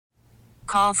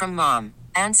Call from mom.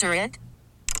 Answer it.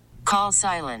 Call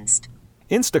silenced.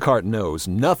 Instacart knows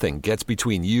nothing gets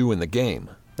between you and the game.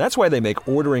 That's why they make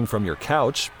ordering from your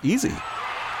couch easy.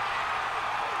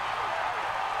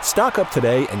 Stock up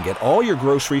today and get all your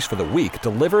groceries for the week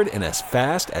delivered in as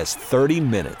fast as 30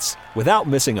 minutes without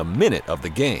missing a minute of the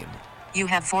game. You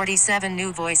have 47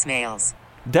 new voicemails.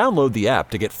 Download the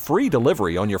app to get free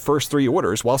delivery on your first 3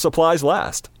 orders while supplies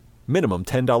last. Minimum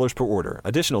 $10 per order.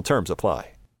 Additional terms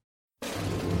apply.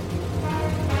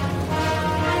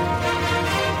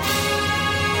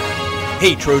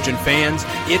 Hey, Trojan fans,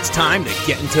 it's time to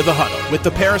get into the huddle with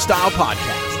the Peristyle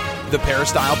Podcast. The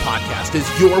Peristyle Podcast is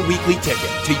your weekly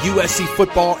ticket to USC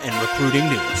football and recruiting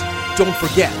news. Don't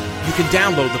forget, you can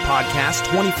download the podcast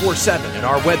 24/7 at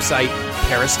our website,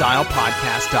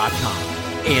 peristylepodcast.com.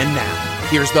 And now,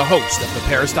 here's the host of the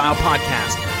Peristyle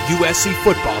Podcast,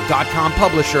 USCFootball.com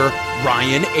publisher,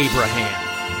 Ryan Abraham.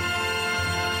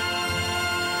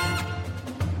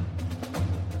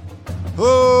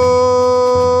 Hello,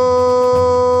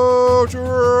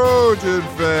 Trojan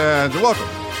fans, and welcome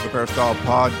to the Peristyle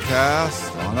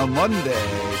Podcast on a Monday.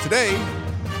 Today,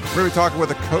 we're going to be talking with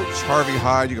a Coach Harvey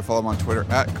Hyde. You can follow him on Twitter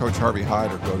at Coach Harvey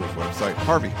Hyde or go to his website,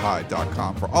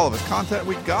 harveyhyde.com, for all of his content.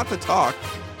 We got to talk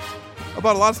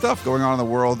about a lot of stuff going on in the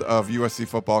world of USC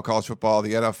football, college football,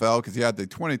 the NFL, because he had the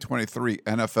 2023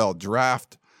 NFL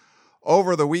Draft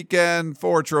over the weekend.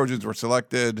 4 Trojans were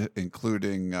selected,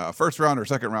 including a first rounder,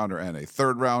 second rounder, and a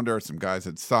third rounder. Some guys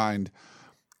had signed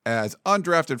as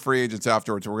undrafted free agents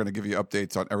afterwards. We're going to give you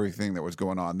updates on everything that was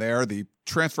going on there. The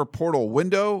transfer portal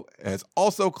window has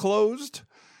also closed.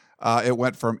 It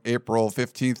went from April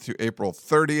 15th to April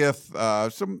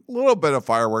 30th. Some little bit of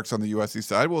fireworks on the USC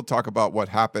side. We'll talk about what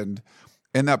happened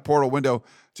in that portal window.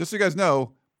 Just so you guys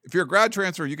know, if you're a grad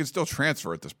transfer, you can still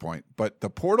transfer at this point, but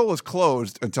the portal is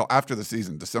closed until after the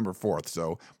season, December 4th.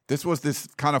 So this was this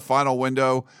kind of final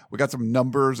window. We got some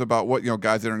numbers about what,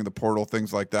 guys entering the portal,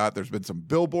 things like that. There's been some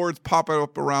billboards popping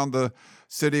up around the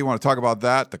city. Want to talk about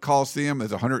that? The Coliseum is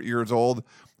 100 years old.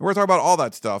 We're going to talk about all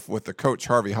that stuff with the Coach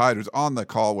Harvey Hyde, who's on the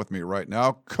call with me right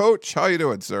now. Coach, how you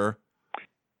doing, sir?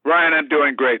 Ryan, I'm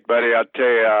doing great, buddy. I'll tell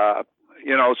you,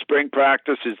 spring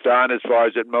practice is done as far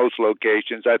as at most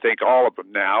locations. I think all of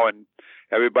them now, and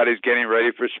everybody's getting ready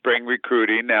for spring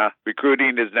recruiting. Now,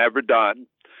 recruiting is never done.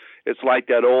 It's like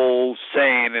that old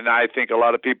saying, and I think a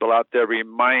lot of people out there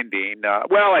reminding,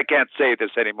 I can't say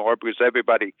this anymore because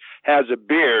everybody has a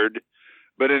beard,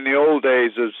 but in the old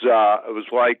days, it was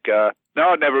like,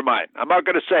 no, never mind. I'm not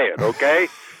going to say it, okay?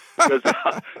 Because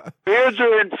beards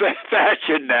are in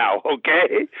fashion now,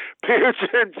 okay? Beards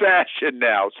are in fashion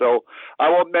now. So I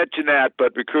won't mention that,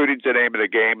 but recruiting's the name of the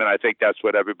game, and I think that's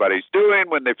what everybody's doing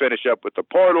when they finish up with the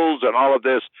portals and all of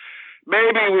this.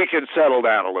 Maybe we can settle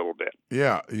down a little bit.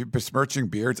 Yeah, you besmirching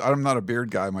beards. I'm not a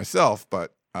beard guy myself,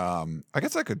 but I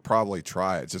guess I could probably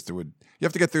try it. You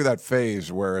have to get through that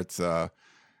phase where it's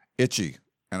itchy,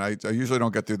 and I usually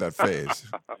don't get through that phase.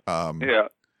 Yeah.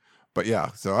 But yeah,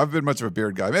 so I've been much of a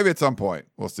beard guy. Maybe at some point,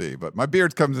 we'll see. But my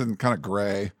beard comes in kind of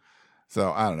gray,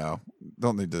 so I don't know.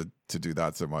 Don't need to do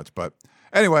that so much. But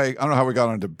anyway, I don't know how we got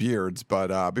onto beards.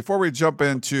 But before we jump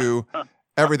into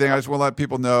everything, I just want to let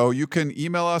people know you can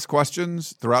email us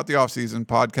questions throughout the offseason,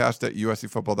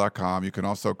 podcast@uscfootball.com. You can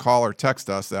also call or text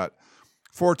us at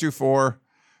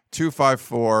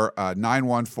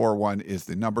 424-254-9141 is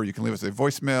the number. You can leave us a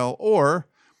voicemail or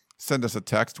send us a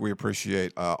text. We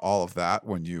appreciate all of that.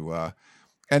 When you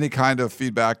any kind of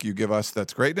feedback you give us,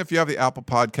 that's great. And if you have the Apple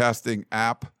Podcasting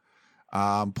app,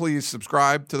 please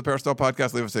subscribe to the Peristyle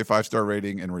Podcast. Leave us a 5-star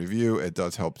rating and review. It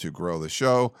does help to grow the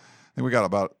show. I think we got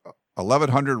about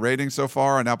 1,100 ratings so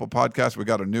far on Apple Podcasts. We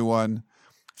got a new one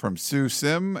from Sue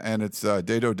Sim, and it's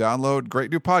Dado Download.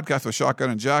 Great new podcast with Shotgun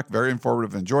and Jack. Very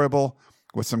informative and enjoyable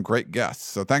with some great guests.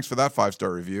 So thanks for that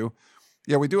 5-star review.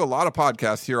 Yeah, we do a lot of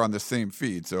podcasts here on the same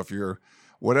feed. So if you're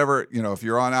if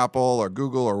you're on Apple or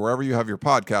Google or wherever you have your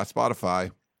podcast,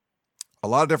 Spotify, a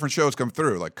lot of different shows come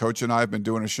through. Like Coach and I have been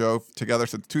doing a show together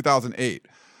since 2008.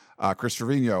 Chris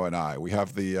Trevino and I. We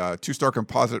have the 2-Star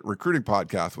Composite Recruiting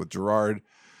Podcast with Gerard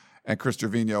and Chris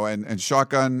Trevino. And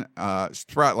Shotgun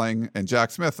Spratling and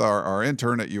Jack Smith, our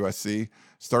intern at USC,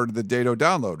 started the Dado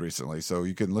Download recently. So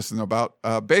you can listen about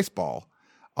baseball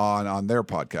on their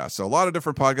podcast. So a lot of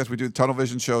different podcasts. We do tunnel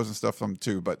vision shows and stuff from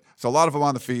too, but so a lot of them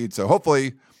on the feed. So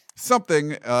hopefully something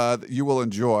that you will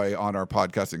enjoy on our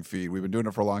podcasting feed. We've been doing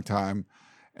it for a long time,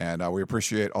 and we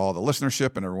appreciate all the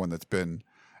listenership and everyone that's been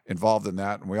involved in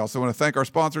that. And we also want to thank our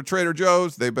sponsor, Trader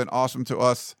Joe's. They've been awesome to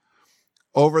us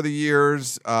over the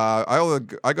years. I go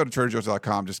to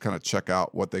traderjoe's.com, just kind of check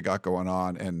out what they got going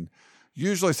on. And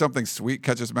Usually something sweet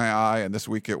catches my eye, and this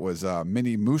week it was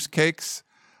mini mousse cakes.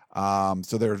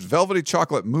 So there's velvety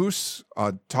chocolate mousse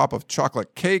on top of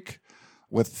chocolate cake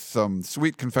with some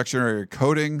sweet confectionery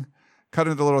coating, cut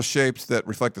into little shapes that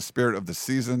reflect the spirit of the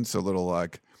season. So little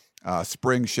like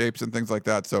spring shapes and things like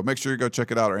that. So make sure you go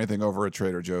check it out or anything over at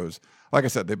Trader Joe's. Like I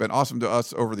said, they've been awesome to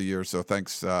us over the years. So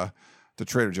thanks to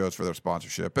Trader Joe's for their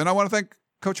sponsorship. And I want to thank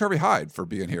Coach Harvey Hyde for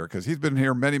being here because he's been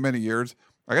here many, many years.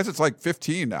 I guess it's like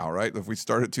 15 now, right? If we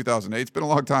started in 2008, it's been a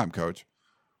long time, Coach.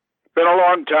 Been a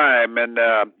long time, and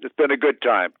it's been a good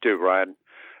time too, Ryan.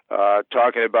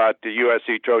 Talking about the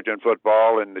USC Trojan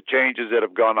football and the changes that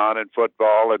have gone on in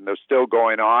football, and they're still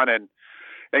going on, and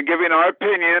giving our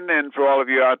opinion. And for all of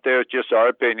you out there, it's just our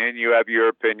opinion. You have your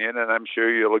opinion, and I'm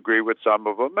sure you'll agree with some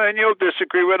of them, and you'll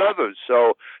disagree with others.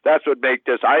 So that's what makes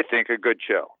this, I think, a good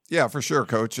show. Yeah, for sure,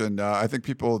 Coach. And I think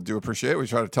people do appreciate it. We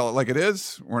try to tell it like it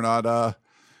is. We're not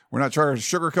trying to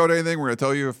sugarcoat anything. We're going to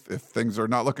tell you if things are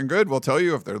not looking good, we'll tell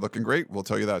you. If they're looking great, we'll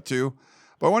tell you that too.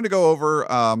 But I wanted to go over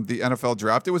the NFL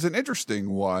draft. It was an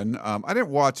interesting one. I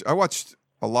watched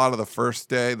a lot of the first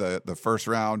day, the first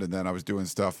round, and then I was doing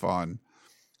stuff on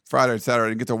Friday and Saturday. I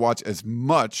didn't get to watch as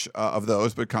much of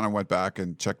those, but kind of went back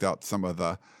and checked out some of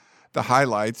the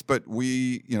highlights. But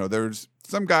there's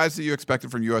some guys that you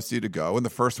expected from USC to go. And the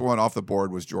first one off the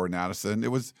board was Jordan Addison.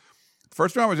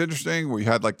 First round was interesting. We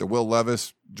had like the Will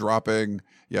Levis dropping.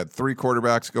 You had 3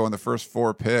 quarterbacks go in the first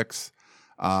 4 picks.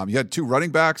 You had 2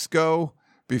 running backs go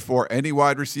before any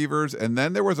wide receivers. And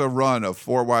then there was a run of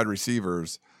 4 wide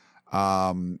receivers.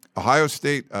 Ohio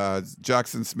State,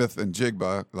 Jackson Smith and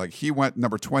Jigba, like he went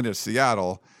number 20 to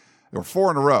Seattle. There were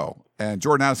 4 in a row. And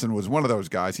Jordan Addison was one of those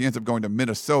guys. He ends up going to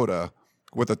Minnesota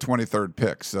with a 23rd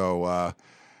pick. So,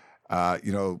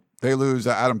 they lose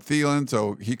Adam Thielen,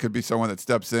 so he could be someone that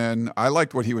steps in. I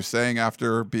liked what he was saying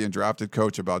after being drafted,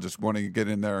 Coach, about just wanting to get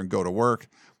in there and go to work.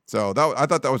 So I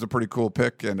thought that was a pretty cool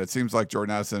pick, and it seems like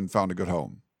Jordan Addison found a good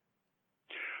home.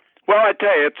 Well, I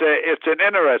tell you, it's an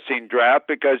interesting draft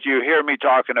because you hear me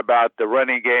talking about the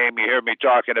running game. You hear me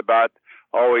talking about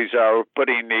always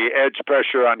putting the edge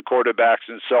pressure on quarterbacks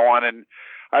and so on. And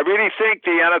I really think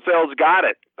the NFL's got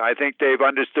it. I think they've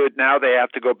understood now they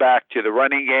have to go back to the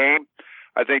running game.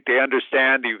 I think they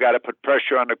understand you've got to put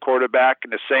pressure on the quarterback,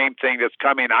 and the same thing that's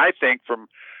coming, I think, from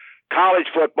college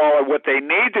football or what they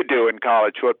need to do in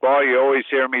college football. You always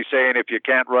hear me saying if you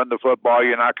can't run the football,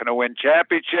 you're not going to win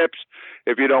championships.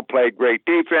 If you don't play great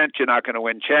defense, you're not going to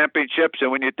win championships.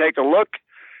 And when you take a look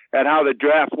at how the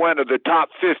draft went of the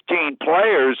top 15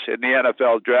 players in the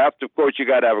NFL draft, of course, you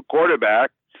got to have a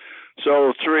quarterback.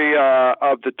 So 3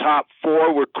 of the top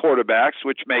 4 were quarterbacks,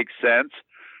 which makes sense.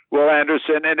 Will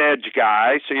Anderson, an edge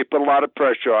guy, so you put a lot of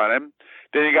pressure on him.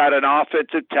 Then you got an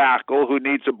offensive tackle who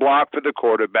needs a block for the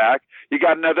quarterback. You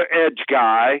got another edge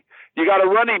guy. You got a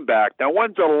running back. Now,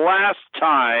 when's the last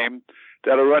time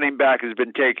that a running back has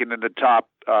been taken in the top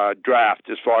draft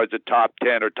as far as the top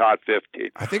 10 or top 15?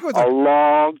 I think it was a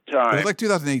long time. It was like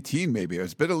 2018 maybe.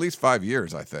 It's been at least 5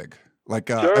 years, I think. Like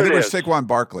sure I think it was Saquon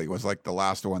Barkley was like the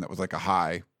last one that was like a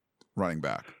high running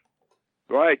back.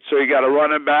 Right. So you got a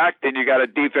running back, then you got a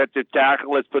defensive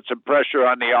tackle. Let's put some pressure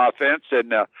on the offense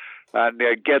and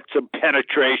get some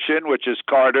penetration, which is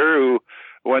Carter, who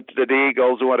went to the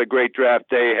Eagles and what a great draft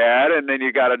they had. And then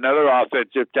you got another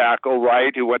offensive tackle,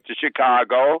 Wright, who went to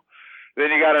Chicago.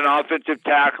 Then you got an offensive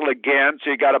tackle again, so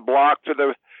you got a block for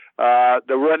the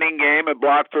running game and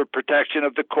block for protection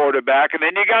of the quarterback. And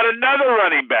then you got another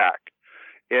running back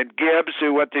in Gibbs,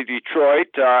 who went to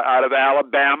Detroit out of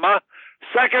Alabama.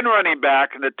 Second running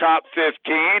back in the top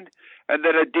 15, and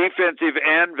then a defensive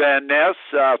end, Van Ness,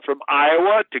 from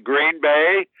Iowa to Green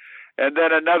Bay, and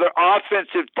then another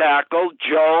offensive tackle,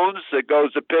 Jones, that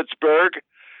goes to Pittsburgh,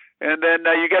 and then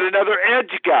you got another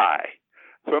edge guy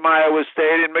from Iowa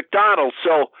State in McDonald.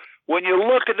 So when you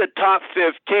look at the top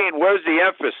 15, where's the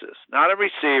emphasis? Not in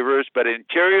receivers, but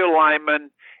interior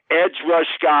linemen, edge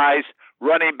rush guys,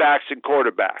 running backs, and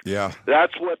quarterbacks. Yeah.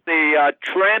 That's what the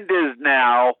trend is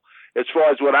now. As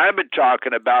far as what I've been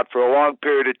talking about for a long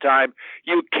period of time,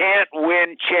 you can't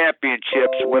win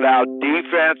championships without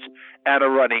defense and a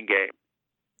running game.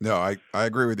 No, I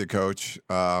agree with you, Coach.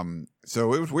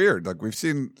 So it was weird. Like we've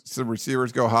seen some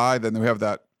receivers go high, then we have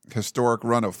that historic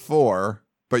run of 4,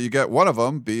 but you get one of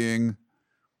them being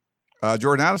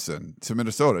Jordan Addison to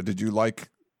Minnesota. Did you like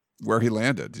where he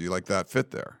landed? Do you like that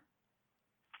fit there?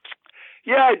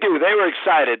 Yeah, I do. They were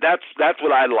excited. That's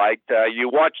what I liked. You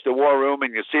watch the War Room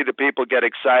and you see the people get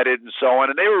excited and so on,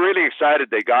 and they were really excited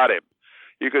they got him.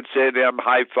 You could see them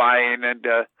high-fiving and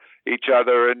each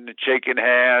other and shaking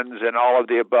hands and all of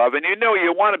the above. And you know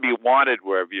you want to be wanted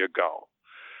wherever you go.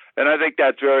 And I think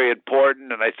that's very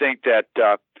important. And I think that,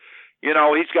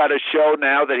 he's got to show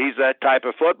now that he's that type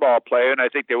of football player. And I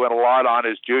think they went a lot on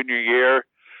his junior year.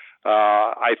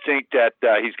 I think that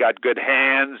he's got good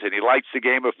hands and he likes the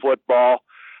game of football.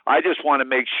 I just want to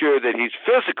make sure that he's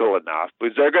physical enough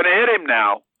because they're going to hit him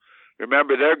now.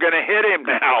 Remember, they're going to hit him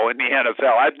now in the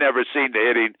NFL. I've never seen the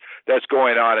hitting that's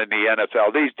going on in the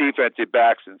NFL. These defensive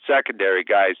backs and secondary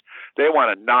guys, they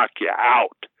want to knock you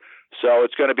out. So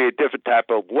it's going to be a different type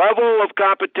of level of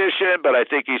competition, but I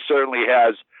think he certainly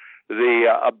has the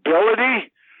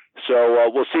ability. So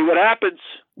we'll see what happens.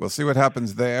 We'll see what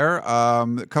happens there.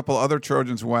 A couple other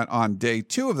Trojans went on day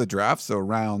 2 of the draft, so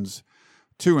rounds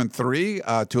 2 and 3.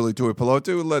 Tuli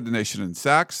Tuipulotu led the nation in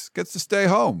sacks, gets to stay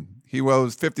home. He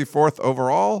was 54th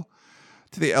overall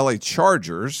to the LA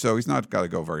Chargers, so he's not got to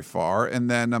go very far. And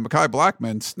then Mekhi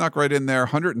Blackman snuck right in there,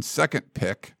 102nd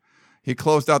pick. He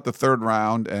closed out the 3rd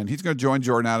round, and he's going to join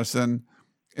Jordan Addison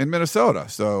in Minnesota.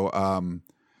 So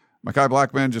Mekhi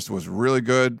Blackman just was really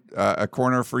good at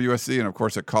corner for USC, and of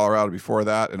course at Colorado before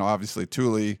that. And obviously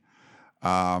Tuli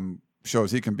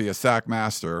shows he can be a sack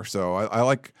master. So I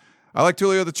like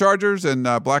Tuli of the Chargers, and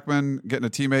Blackman getting a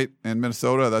teammate in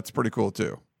Minnesota. That's pretty cool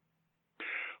too.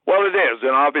 Well, it is,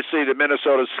 and obviously the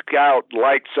Minnesota scout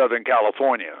liked Southern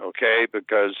California, okay,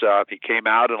 because he came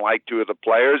out and liked 2 of the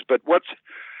players. But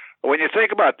when you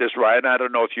think about this, Ryan, I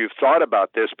don't know if you've thought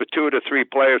about this, but 2 of the 3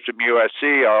 players from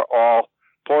USC are all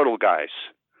portal guys.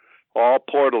 All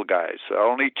portal guys.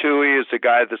 Only Tui is the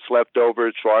guy that's left over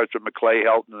as far as the McClay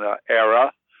Helton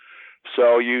era.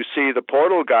 So you see the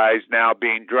portal guys now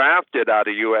being drafted out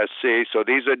of USC. So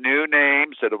these are new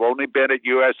names that have only been at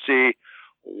USC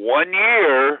 1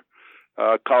 year,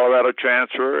 Colorado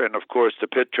transfer, and of course the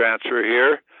Pitt transfer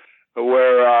here,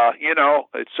 where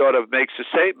it sort of makes a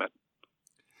statement.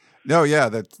 No, yeah,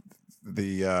 that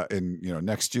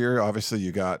next year, obviously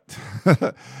you got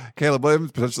Caleb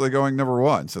Williams potentially going number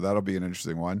 1, so that'll be an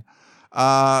interesting one.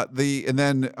 And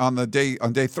then on day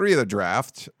 3 of the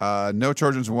draft, no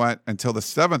Trojans went until the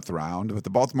 7th round, but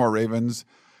the Baltimore Ravens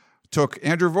took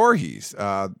Andrew Voorhees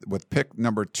with pick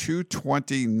number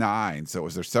 229. So it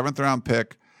was their 7th round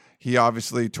pick. He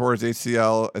obviously tore his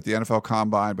ACL at the NFL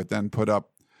Combine, but then put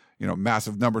up,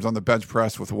 massive numbers on the bench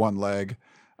press with one leg.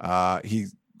 He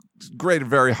graded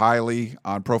very highly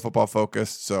on Pro Football Focus.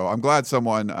 So I'm glad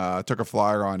someone took a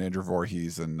flyer on Andrew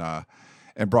Voorhees and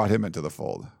brought him into the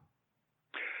fold.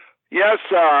 Yes,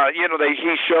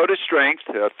 he showed his strength,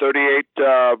 38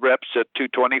 reps at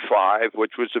 225,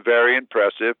 which was very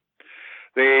impressive.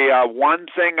 The one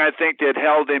thing I think that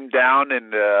held him down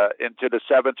into the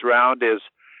 7th round is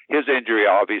his injury,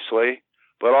 obviously,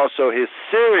 but also his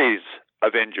series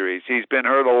of injuries. He's been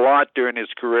hurt a lot during his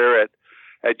career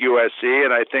at USC,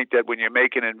 and I think that when you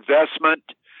make an investment,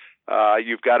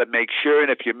 you've got to make sure, and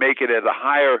if you make it at a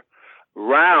higher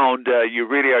round, you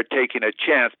really are taking a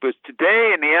chance. But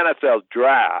today in the NFL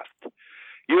draft,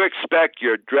 you expect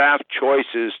your draft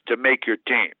choices to make your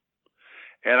team.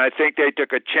 And I think they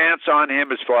took a chance on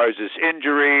him as far as his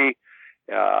injury.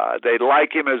 They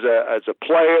like him as a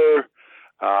player.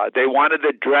 They wanted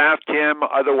to draft him.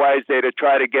 Otherwise, they'd have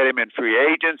tried to get him in free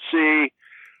agency.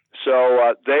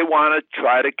 So they want to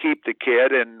try to keep the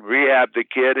kid and rehab the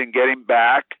kid and get him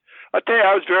back. I'll tell you,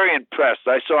 I was very impressed.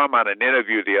 I saw him on an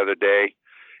interview the other day,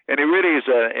 and he really is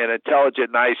an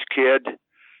intelligent, nice kid.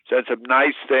 Said some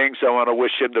nice things. I want to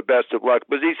wish him the best of luck.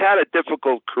 But he's had a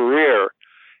difficult career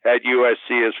at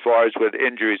USC as far as with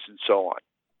injuries and so on.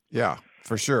 Yeah,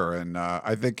 for sure. And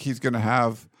I think he has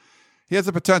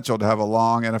the potential to have a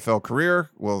long NFL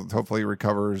career. Well, hopefully he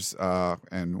recovers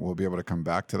and we'll be able to come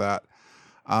back to that.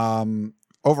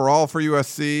 Overall for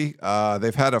USC,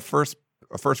 they've had a first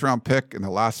round pick in the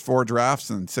last 4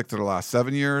 drafts and 6 of the last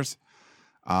 7 years.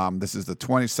 This is the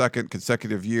 22nd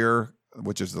consecutive year,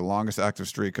 which is the longest active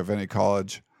streak of any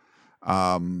college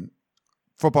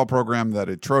football program that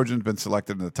a Trojan's been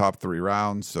selected in the top 3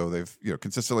 rounds. So they've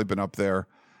consistently been up there,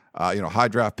 high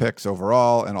draft picks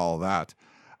overall and all of that.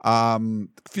 A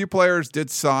few players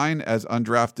did sign as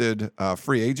undrafted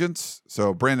free agents.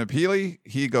 So Brandon Peely,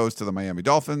 he goes to the Miami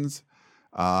Dolphins.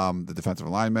 The defensive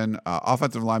lineman,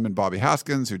 offensive lineman Bobby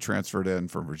Haskins, who transferred in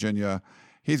from Virginia.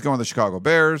 He's going to the Chicago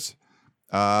Bears.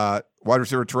 Wide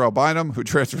receiver Terrell Bynum, who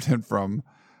transferred in from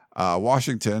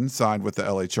Washington, signed with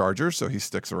the LA Chargers, so he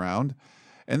sticks around.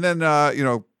 And then,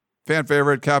 fan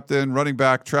favorite, captain, running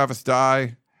back Travis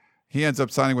Dye, he ends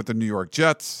up signing with the New York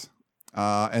Jets.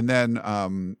 And then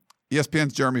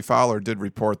ESPN's Jeremy Fowler did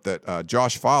report that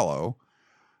Josh Fallow,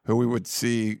 who we would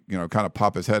see, kind of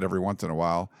pop his head every once in a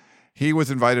while, he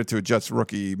was invited to a Jets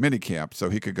rookie minicamp so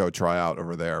he could go try out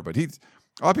over there. But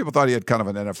a lot of people thought he had kind of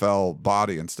an NFL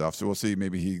body and stuff. So we'll see.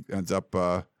 Maybe he ends up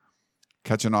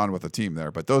catching on with a team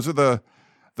there. But those are the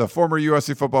former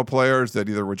USC football players that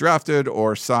either were drafted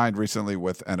or signed recently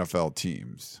with NFL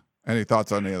teams. Any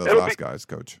thoughts on any of those guys,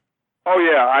 Coach? Oh,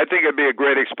 yeah. I think it'd be a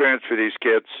great experience for these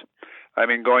kids. I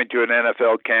mean, going to an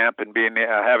NFL camp and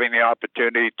having the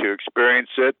opportunity to experience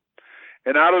it.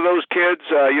 And out of those kids,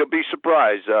 you'll be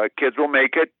surprised. Kids will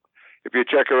make it. If you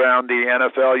check around the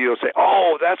NFL, you'll say,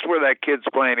 oh, that's where that kid's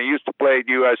playing. He used to play at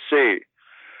USC.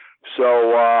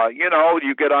 So,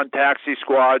 you get on taxi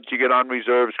squads, you get on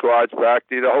reserve squads,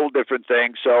 practice, a whole different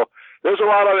thing. So there's a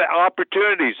lot of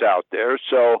opportunities out there.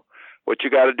 So what you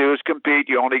got to do is compete.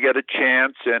 You only get a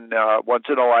chance, and once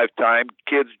in a lifetime.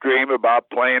 Kids dream about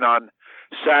playing on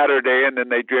Saturday, and then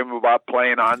they dream about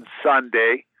playing on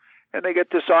Sunday, and they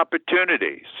get this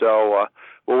opportunity. So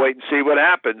we'll wait and see what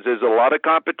happens. There's a lot of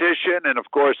competition, and, of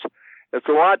course, it's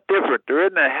a lot different. There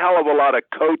isn't a hell of a lot of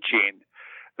coaching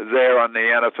there on the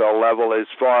NFL level as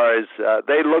far as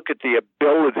they look at the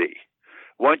ability.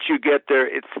 Once you get there,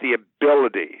 it's the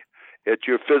ability. It's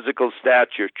your physical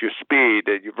stature, it's your speed,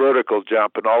 and your vertical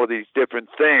jump, and all of these different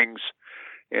things.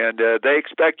 And they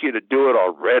expect you to do it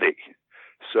already.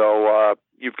 So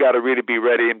you've got to really be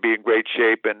ready and be in great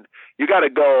shape. And you got to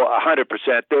go 100%.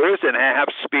 There isn't half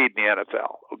speed in the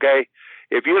NFL, okay?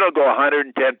 If you don't go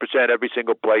 110% every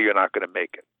single play, you're not going to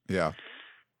make it. Yeah.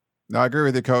 No, I agree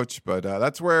with you, Coach. But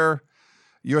that's where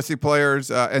USC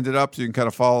players ended up. So you can kind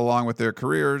of follow along with their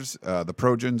careers. The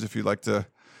Trojans, if you'd like to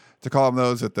call them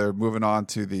those, that they're moving on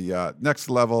to the next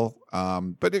level.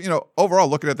 But, overall,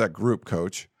 looking at that group,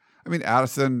 Coach, I mean,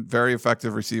 Addison, very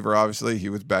effective receiver, obviously. He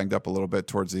was banged up a little bit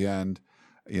towards the end.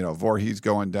 Voorhees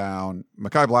going down.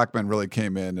 Mekhi Blackman really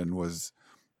came in and was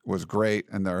great.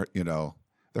 And they're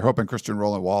hoping Christian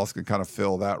Roland Wallace can kind of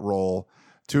fill that role.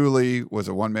 Thule was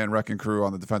a one-man wrecking crew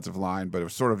on the defensive line, but it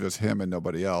was sort of just him and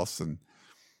nobody else. And,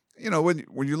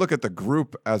 when you look at the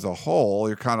group as a whole,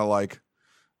 you're kind of like,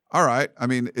 all right. I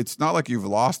mean, it's not like you've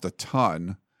lost a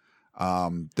ton.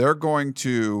 They're going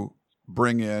to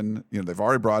bring in, they've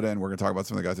already brought in, we're going to talk about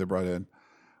some of the guys they brought in.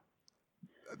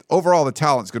 Overall, the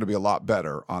talent's going to be a lot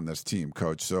better on this team,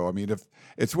 Coach. So, I mean, if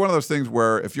it's one of those things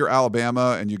where if you're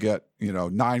Alabama and you get,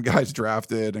 9 guys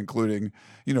drafted, including,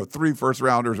 3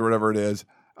 first-rounders or whatever it is,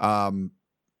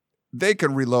 they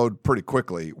can reload pretty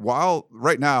quickly. While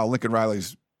right now Lincoln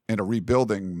Riley's in a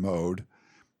rebuilding mode,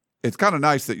 it's kind of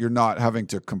nice that you're not having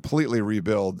to completely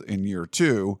rebuild in year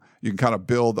 2. You can kind of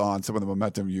build on some of the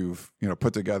momentum you've,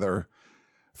 put together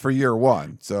for year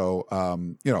 1. So,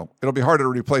 it'll be harder to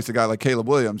replace a guy like Caleb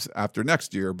Williams after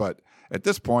next year. But at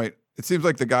this point, it seems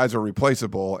like the guys are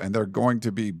replaceable and they're going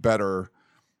to be better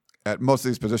at most of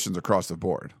these positions across the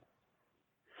board.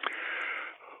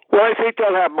 Well, I think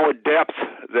they'll have more depth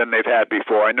than they've had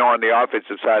before. I know on the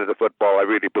offensive side of the football, I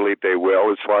really believe they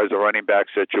will, as far as the running back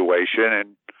situation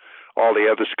and all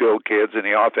the other skilled kids in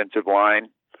the offensive line.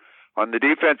 On the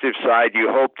defensive side, you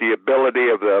hope the ability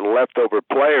of the leftover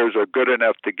players are good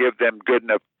enough to give them good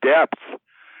enough depth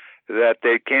that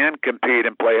they can compete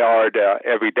and play hard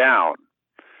every down.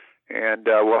 And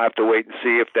we'll have to wait and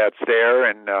see if that's there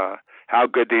and how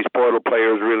good these portal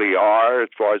players really are as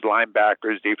far as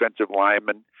linebackers, defensive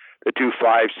linemen, the 2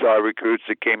 5-star recruits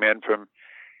that came in from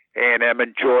A&M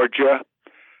and Georgia.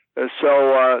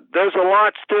 So there's a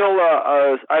lot still,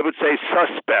 I would say,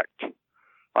 suspect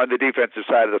on the defensive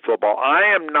side of the football.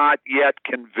 I am not yet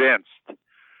convinced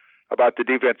about the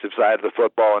defensive side of the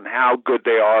football and how good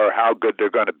they are or how good they're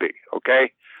going to be,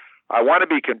 okay? I want to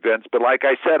be convinced, but like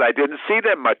I said, I didn't see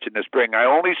them much in the spring. I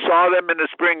only saw them in the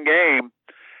spring game,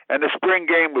 and the spring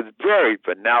game was very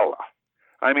vanilla.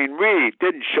 I mean, really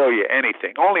didn't show you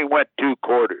anything. Only went 2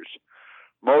 quarters.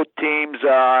 Most teams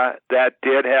that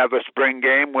did have a spring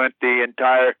game went the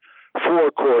entire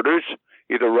 4 quarters,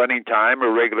 either running time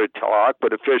or regular talk,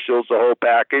 but officials, the whole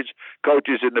package,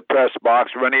 coaches in the press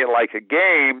box running it like a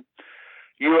game.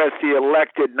 USC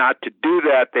elected not to do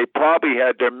that. They probably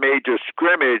had their major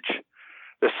scrimmage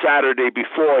the Saturday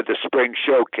before the spring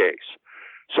showcase.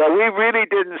 So we really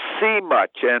didn't see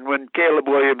much. And when Caleb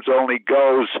Williams only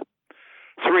goes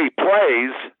 3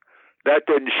 plays, that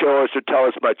didn't show us or tell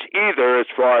us much either as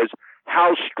far as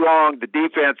how strong the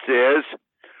defense is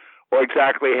or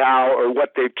exactly how or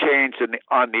what they've changed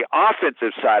on the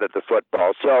offensive side of the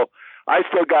football. So I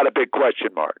still got a big question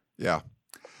mark. Yeah.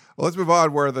 Well, let's move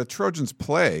on where the Trojans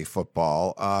play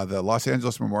football, the Los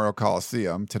Angeles Memorial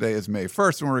Coliseum. Today is May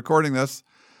 1st, and we're recording this,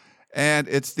 and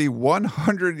it's the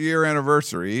 100-year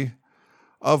anniversary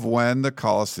of when the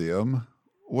Coliseum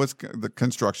the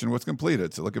construction was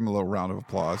completed. So give him a little round of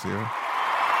applause here. Yay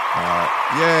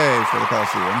for the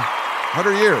Coliseum.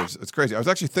 100 years. It's crazy. I was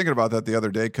actually thinking about that the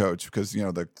other day, Coach, because,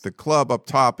 the club up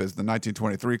top is the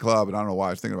 1923 club, and I don't know why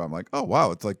I was thinking about it. I'm like, oh,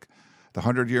 wow, it's like the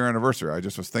 100-year anniversary. I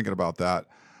just was thinking about that.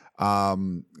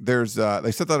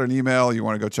 They sent out an email. You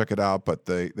want to go check it out, but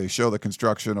they show the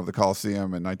construction of the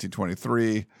Coliseum in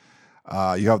 1923.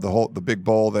 You have the big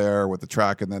bowl there with the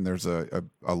track, and then there's a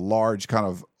large kind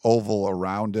of oval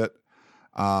around it,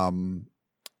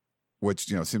 which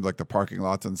seems like the parking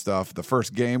lots and stuff. The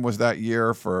first game was that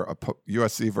year for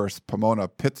USC versus Pomona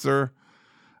Pitzer,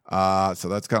 so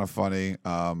that's kind of funny.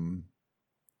 The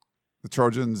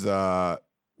Trojans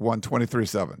won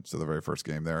 23-7, so the very first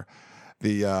game there.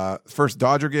 The first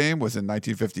Dodger game was in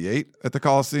 1958 at the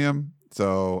Coliseum.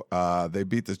 So they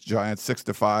beat the Giants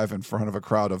 6-5 in front of a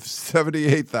crowd of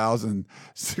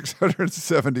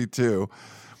 78,672.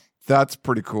 That's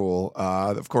pretty cool.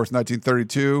 Of course,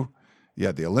 1932, you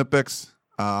had the Olympics,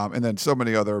 and then so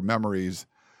many other memories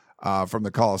from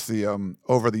the Coliseum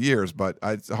over the years. But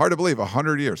it's hard to believe,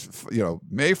 100 years.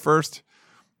 May 1st,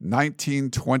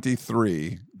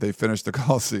 1923, they finished the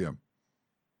Coliseum.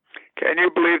 Can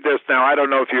you believe this now? I don't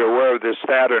know if you're aware of this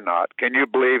stat or not. Can you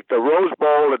believe the Rose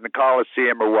Bowl and the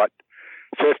Coliseum are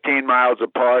 15 miles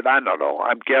apart? I don't know.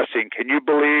 I'm guessing. Can you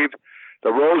believe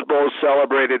the Rose Bowl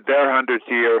celebrated their 100th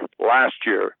year last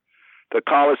year? The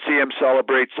Coliseum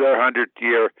celebrates their 100th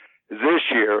year this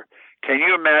year. Can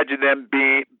you imagine them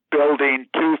building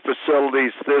two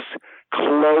facilities this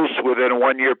close within a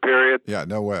 1 year period? Yeah,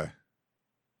 no way.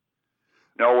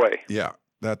 No way. Yeah.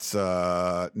 That's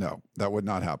no, that would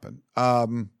not happen.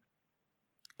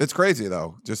 It's crazy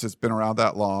though. Just it's been around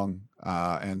that long,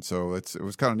 and so it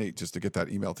was kind of neat just to get that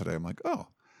email today. I'm like, oh,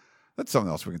 that's something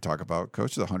else we can talk about,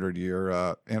 Coach. The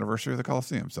 100-year anniversary of the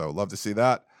Coliseum. So love to see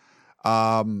that.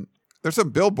 There's some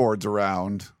billboards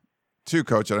around too,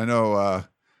 Coach, and I know I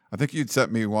think you'd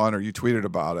sent me one or you tweeted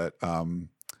about it.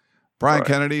 Brian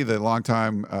Kennedy, the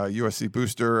longtime USC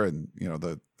booster, and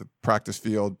the practice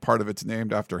field, part of it's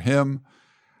named after him.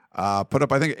 Put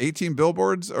up, I think, 18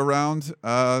 billboards around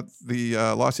the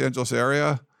Los Angeles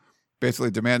area,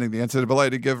 basically demanding the NCAA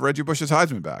to give Reggie Bush's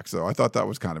Heisman back. So I thought that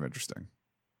was kind of interesting.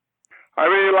 I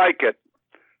really like it.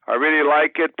 I really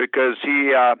like it because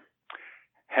he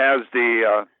has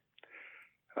the,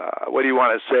 what do you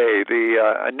want to say,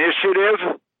 the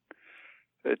initiative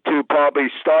to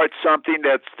probably start something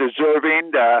that's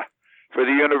deserving for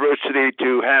the university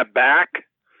to have back.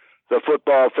 The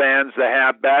football fans to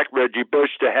have back, Reggie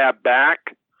Bush to have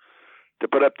back, to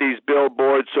put up these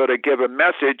billboards so to give a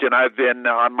message. And I've been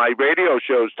on my radio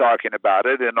shows talking about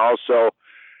it and also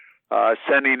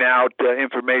sending out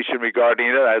information regarding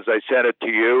it as I sent it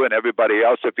to you and everybody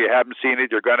else. If you haven't seen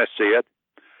it, you're going to see it.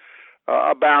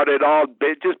 About it all,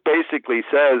 it just basically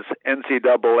says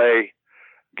NCAA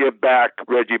give back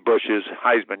Reggie Bush's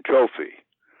Heisman Trophy.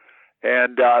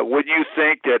 And would you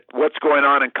think that what's going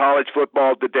on in college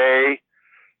football today,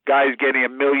 guys getting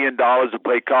 $1 million to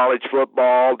play college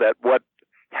football, that what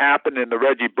happened in the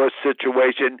Reggie Bush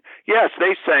situation, yes,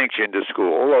 they sanctioned the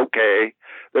school, okay.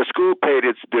 The school paid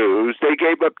its dues. They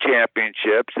gave up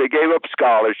championships. They gave up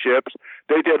scholarships.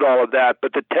 They did all of that.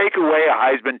 But to take away a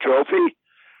Heisman Trophy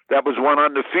that was won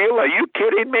on the field, are you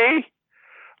kidding me?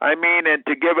 I mean, and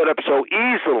to give it up so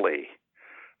easily.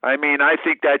 I mean, I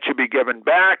think that should be given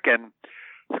back, and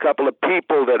a couple of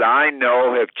people that I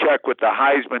know have checked with the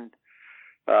Heisman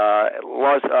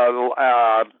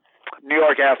New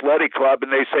York Athletic Club,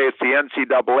 and they say it's the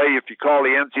NCAA. If you call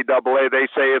the NCAA, they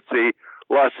say it's the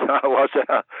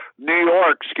New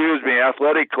York,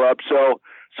 Athletic Club. So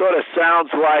sort of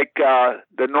sounds like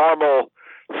the normal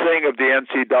thing of the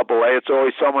NCAA. It's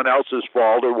always someone else's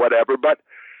fault or whatever, but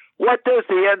what does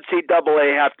the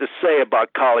NCAA have to say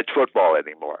about college football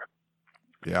anymore?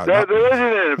 Yeah, there isn't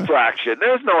an infraction.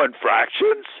 There's no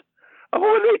infractions. What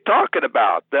are they talking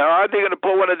about? Are they going to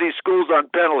put one of these schools on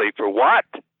penalty for what?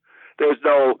 There's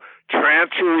no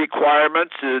transfer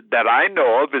requirements that I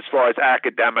know of as far as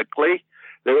academically.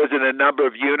 There isn't a number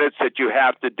of units that you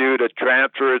have to do to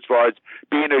transfer as far as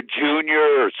being a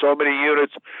junior or so many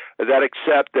units that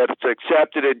it's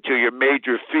accepted into your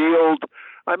major field.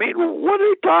 I mean, what are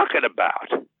they talking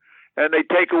about? And they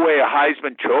take away a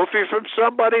Heisman Trophy from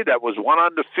somebody that was won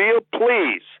on the field?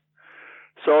 Please.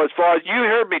 So as far as you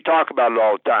heard me talk about it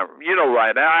all the time,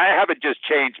 Ryan, I haven't just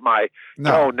changed my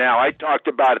tone now. I talked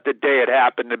about it the day it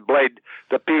happened and blamed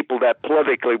the people that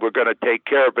politically were going to take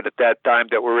care of it at that time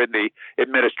that were in the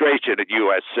administration at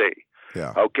USC.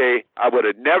 Yeah. Okay? I would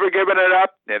have never given it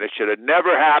up, and it should have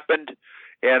never happened.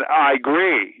 And I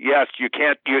agree. Yes, you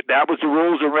can't. That was the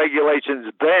rules and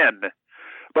regulations then.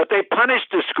 But they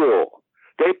punished the school.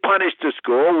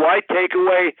 Why take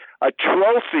away a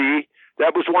trophy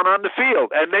that was won on the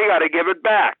field, and they got to give it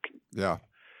back. Yeah.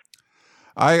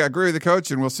 I agree with the coach,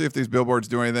 and we'll see if these billboards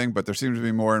do anything, but there seems to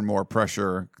be more and more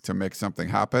pressure to make something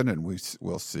happen, and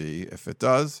we'll see if it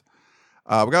does.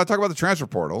 We got to talk about the transfer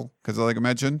portal because, like I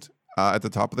mentioned at the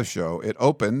top of the show, it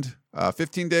opened a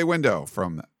 15-day window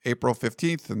from April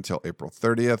 15th until April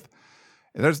 30th.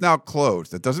 It is now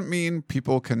closed. That doesn't mean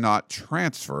people cannot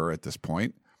transfer at this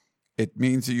point. It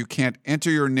means that you can't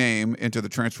enter your name into the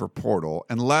transfer portal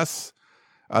unless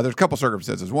there's a couple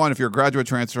circumstances. One, if you're a graduate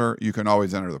transfer, you can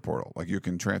always enter the portal. Like you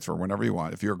can transfer whenever you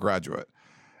want if you're a graduate.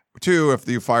 Two, if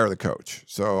you fire the coach.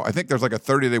 So I think there's like a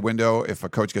 30-day window if a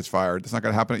coach gets fired. It's not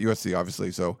going to happen at USC,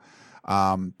 obviously. So,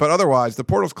 but otherwise, the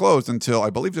portal's closed until I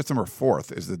believe December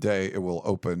 4th is the day it will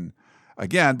open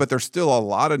again. But there's still a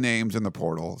lot of names in the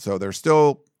portal. So there's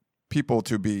still people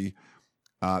to be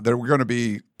that are going to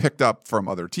be picked up from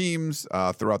other teams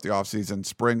throughout the offseason.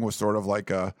 Spring was sort of like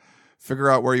a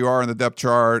figure out where you are in the depth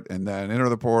chart and then enter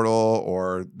the portal,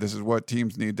 or this is what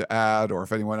teams need to add, or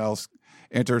if anyone else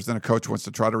enters, then a coach wants to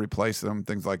try to replace them,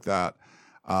 things like that.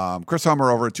 Chris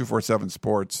Hummer over at 247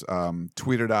 Sports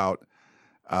tweeted out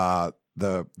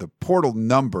the portal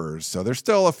numbers. So there's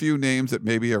still a few names that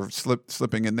maybe are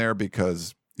slipping in there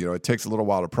because, you know, it takes a little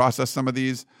while to process some of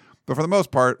these. But for the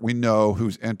most part, we know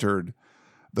who's entered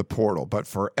the portal. But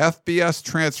for FBS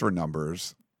transfer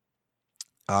numbers,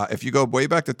 if you go way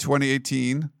back to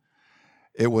 2018,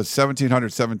 it was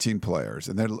 1,717 players.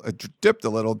 And then it dipped a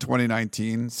little,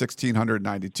 2019,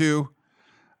 1,692.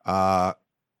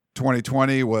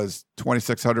 2020 was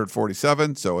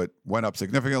 2,647, so it went up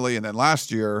significantly. And then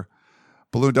last year,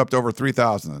 ballooned up to over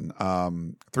 3,000,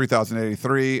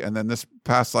 3,083. And then this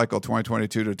past cycle,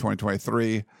 2022 to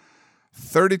 2023,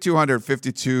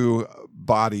 3,252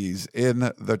 bodies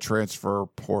in the transfer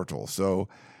portal. So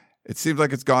it seems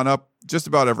like it's gone up just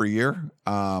about every year,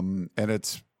 and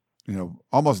it's, you know,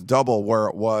 almost double where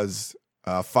it was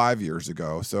 5 years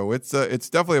ago. So it's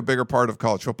definitely a bigger part of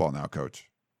college football now, Coach.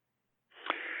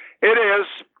 It is,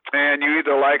 and you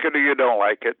either like it or you don't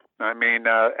like it. I mean,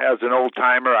 as an old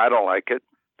timer, I don't like it.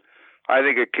 I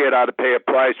think a kid ought to pay a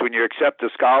price when you accept a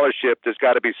scholarship. There's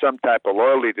got to be some type of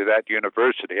loyalty to that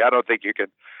university. I don't think you can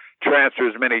transfer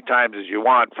as many times as you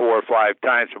want, 4 or 5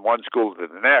 times from one school to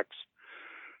the next.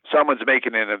 Someone's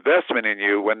making an investment in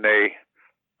you when they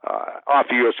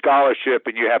offer you a scholarship,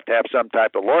 and you have to have some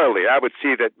type of loyalty. I would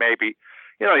see that maybe,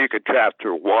 you know, you could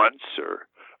transfer once or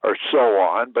so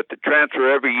on, but to transfer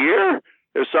every year,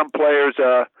 there's some players,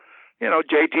 you know,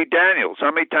 JT Daniels, how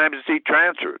many times has he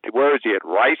transferred? Where is he, at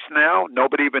Rice now?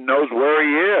 Nobody even knows where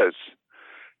he is.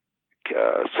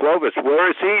 Slovis, where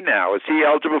is he now? Is he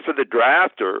eligible for the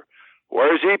draft, or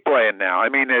where is he playing now? I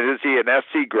mean, is he an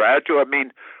SC graduate? I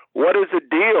mean, what is the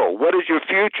deal? What is your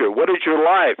future? What is your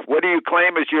life? What do you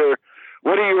claim as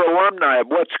what are your alumni of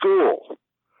what school?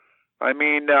 I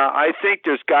mean, I think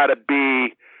there's got to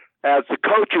be, as the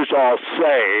coaches all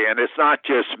say, and it's not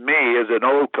just me as an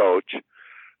old coach,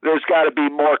 there's got to be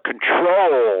more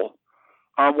control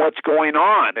on what's going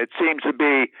on. It seems to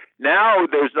be now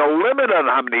there's no limit on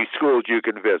how many schools you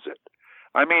can visit.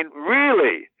 I mean,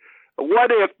 really,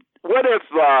 what if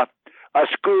a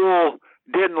school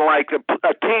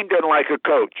a team didn't like a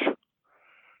coach?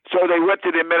 So they went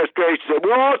to the administration and said,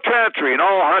 we're all transferring,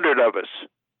 all 100 of us.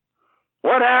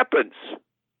 What happens?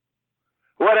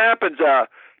 What happens?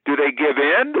 Do they give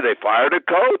in? Do they fire the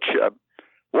coach?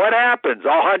 What happens?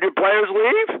 All 100 players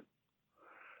leave?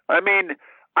 I mean,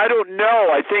 I don't know.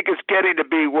 I think it's getting to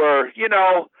be where, you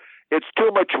know, it's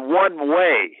too much one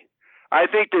way. I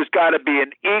think there's got to be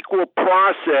an equal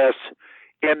process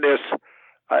in this,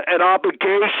 an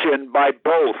obligation by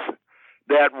both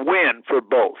that win for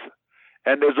both.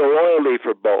 And there's a loyalty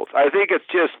for both. I think it's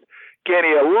just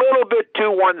getting a little bit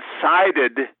too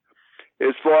one-sided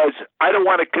as far as I don't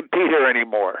want to compete here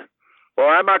anymore. Well,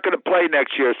 I'm not going to play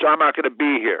next year, so I'm not going to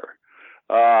be here.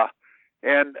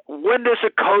 And when does a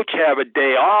coach have a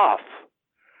day off?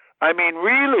 I mean,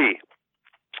 really,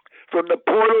 from the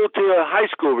portal to high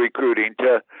school recruiting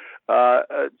to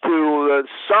the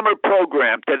summer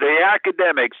program to the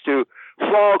academics to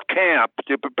fall camp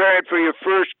to preparing for your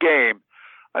first game.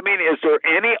 I mean, is there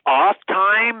any off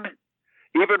time,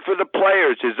 even for the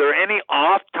players? Is there any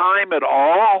off time at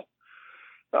all?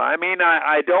 I mean,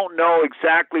 I don't know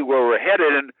exactly where we're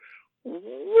headed. And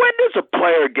when does a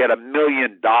player get $1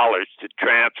 million to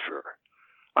transfer?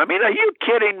 I mean, are you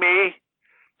kidding me?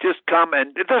 Just come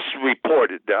and this is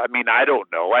reported. I mean, I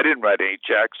don't know. I didn't write any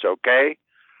checks, okay?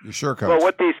 You sure, Coach? Well,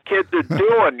 what these kids are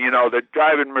doing, you know, they're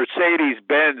driving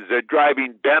Mercedes-Benz, they're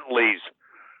driving Bentleys.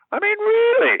 I mean,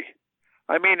 really?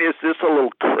 I mean, is this a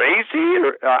little crazy?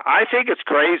 Or, I think it's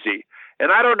crazy.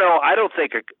 And I don't know. I don't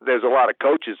think there's a lot of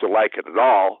coaches that like it at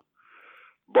all.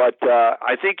 But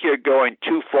I think you're going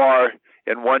too far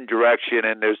in one direction,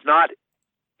 and there's not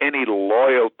any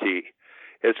loyalty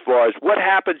as far as what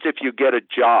happens if you get a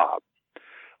job.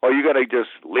 Are you going to just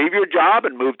leave your job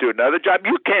and move to another job?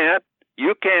 You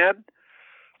can,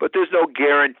 but there's no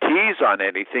guarantees on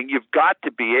anything. You've got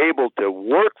to be able to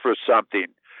work for something.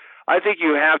 I think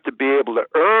you have to be able to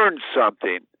earn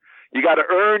something. You got to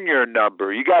earn your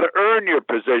number. You got to earn your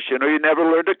position, or you never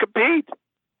learn to compete.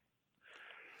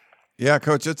 Yeah,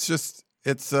 Coach, it's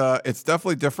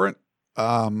definitely different.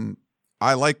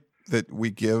 I like that we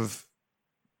give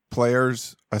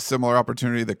players a similar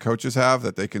opportunity that coaches have,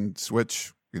 that they can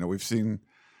switch. We've seen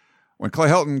when Clay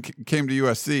Helton came to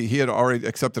USC, he had already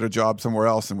accepted a job somewhere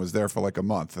else and was there for like a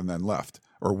month and then left,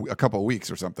 or a couple of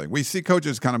weeks or something. We see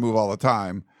coaches kind of move all the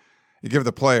time. You give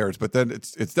the players, but then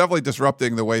it's definitely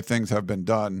disrupting the way things have been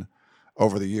done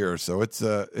over the years. So it's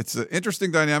an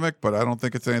interesting dynamic, but I don't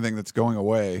think it's anything that's going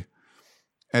away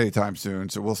anytime soon.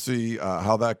 So we'll see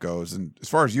how that goes. And as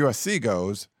far as USC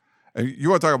goes, and you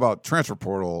want to talk about transfer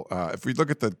portal. If we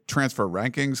look at the transfer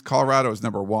rankings, Colorado is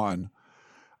number 1.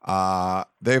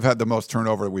 They've had the most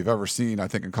turnover we've ever seen, I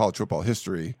think, in college football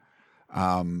history.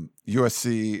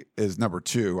 USC is number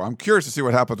 2. I'm curious to see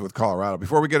what happens with Colorado.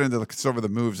 Before we get into some of the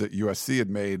moves that USC had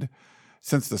made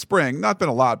since the spring, not been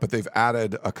a lot, but they've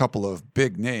added a couple of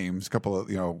big names, a couple of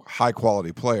high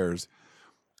quality players.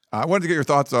 I wanted to get your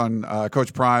thoughts on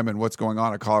Coach Prime and what's going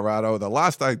on at Colorado. The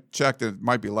last I checked, it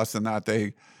might be less than that.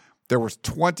 There was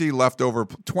 20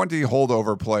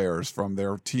 holdover players from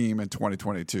their team in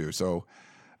 2022. So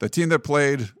the team that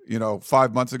played,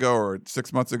 5 months ago or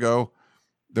 6 months ago,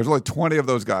 there's only 20 of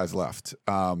those guys left.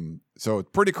 So it's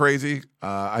pretty crazy.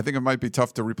 I think it might be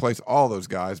tough to replace all those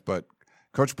guys, but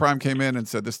Coach Prime came in and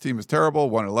said, this team is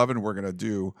terrible, 1-11. We're going to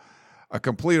do a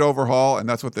complete overhaul, and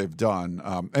that's what they've done.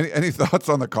 Any thoughts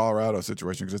on the Colorado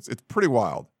situation? Because it's pretty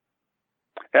wild.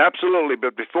 Absolutely.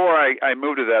 But before I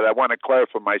move to that, I want to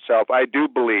clarify myself. I do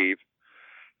believe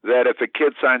that if a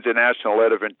kid signs a national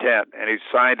letter of intent and he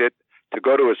signed it to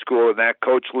go to a school and that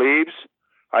coach leaves,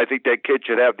 I think that kid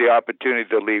should have the opportunity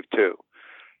to leave too.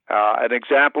 An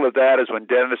example of that is when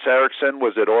Dennis Erickson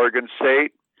was at Oregon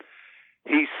State.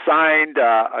 He signed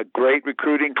a great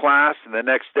recruiting class, and the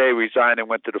next day resigned and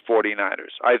went to the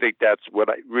 49ers. I think that's what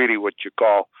you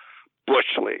call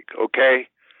Bush League, okay?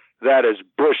 That is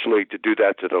Bush League to do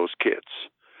that to those kids.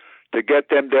 To get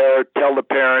them there, tell the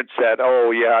parents that,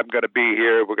 oh, yeah, I'm going to be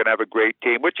here, we're going to have a great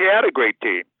team, which he had a great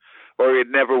team, or he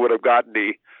never would have gotten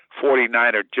the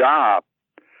 49er job.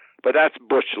 But that's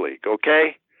Bush League,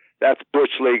 okay? That's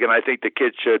Bush League, and I think the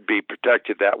kids should be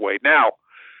protected that way. Now,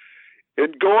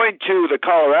 in going to the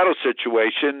Colorado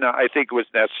situation, I think it was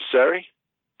necessary.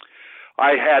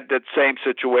 I had that same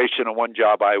situation on one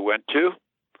job I went to.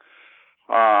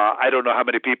 I don't know how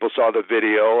many people saw the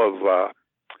video of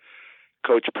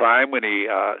Coach Prime when he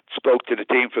spoke to the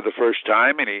team for the first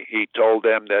time, and he told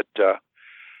them that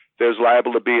there's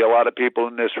liable to be a lot of people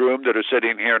in this room that are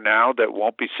sitting here now that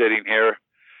won't be sitting here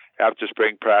after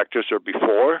spring practice or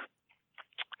before,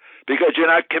 because you're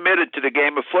not committed to the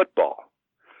game of football.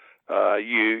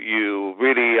 You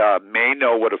really may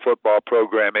know what a football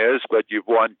program is, but you've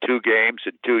won 2 games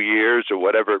in 2 years or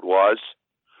whatever it was.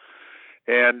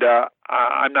 And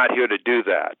I'm not here to do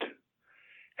that.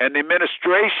 And the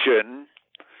administration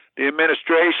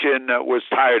was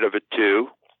tired of it too.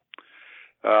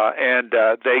 And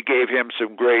they gave him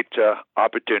some great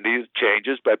opportunities,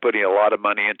 changes by putting a lot of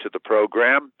money into the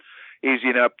program,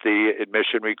 easing up the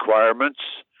admission requirements,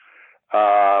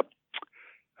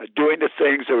 doing the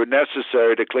things that were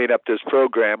necessary to clean up this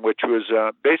program, which was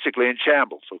basically in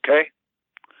shambles, okay?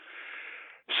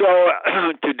 So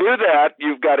to do that,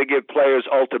 you've got to give players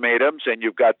ultimatums, and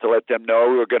you've got to let them know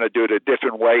we're going to do it a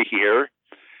different way here.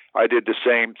 I did the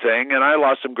same thing, and I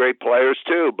lost some great players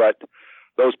too, but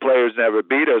those players never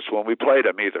beat us when we played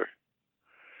them either.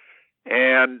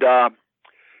 And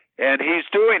he's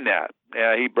doing that.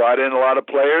 He brought in a lot of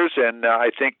players, and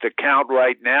I think the count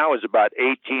right now is about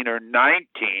 18 or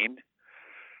 19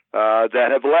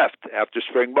 that have left after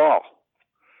spring ball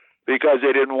because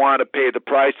they didn't want to pay the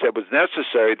price that was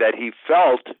necessary that he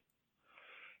felt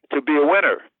to be a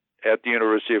winner at the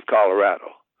University of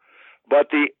Colorado. But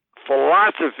the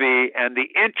philosophy and the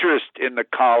interest in the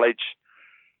college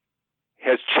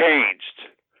has changed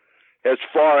as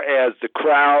far as the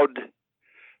crowd,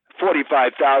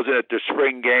 45,000 at the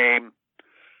spring game,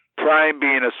 Prime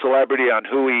being a celebrity on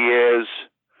who he is.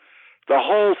 The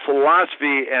whole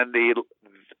philosophy and the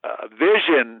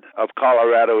vision of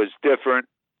Colorado is different.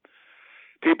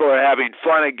 People are having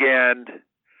fun again.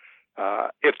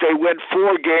 If they win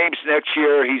 4 games next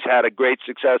year, he's had a great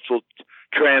successful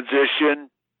transition.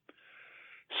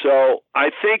 So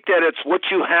I think that it's what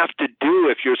you have to do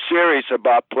if you're serious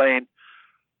about playing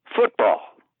football.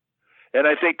 And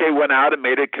I think they went out and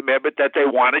made a commitment that they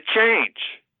want to change.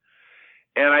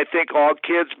 And I think all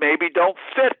kids maybe don't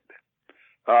fit.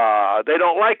 They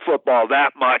don't like football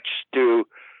that much to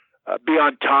be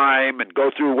on time and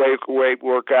go through weight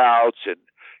workouts and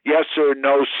yes sir,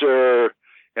 no sir,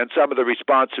 and some of the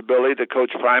responsibility that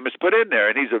Coach Prime has put in there.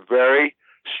 And he's a very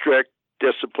strict,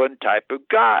 disciplined type of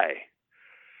guy.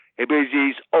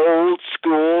 He's old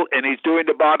school, and he's doing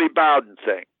the Bobby Bowden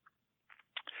thing.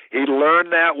 He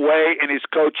learned that way, and he's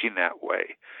coaching that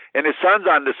way. And his son's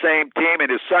on the same team,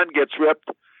 and his son gets ripped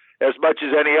as much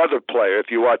as any other player if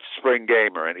you watch spring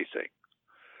game or anything.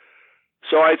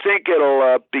 So I think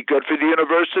it'll be good for the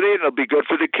university, and it'll be good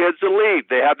for the kids to leave.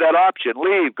 They have that option.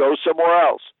 Leave, go somewhere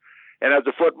else. And as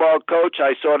a football coach,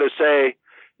 I sort of say,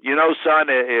 you know, son,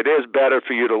 it is better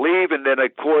for you to leave. And then,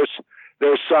 of course,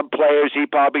 there's some players he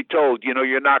probably told, you know,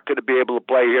 you're not going to be able to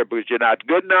play here because you're not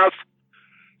good enough.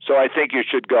 So I think you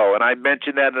should go. And I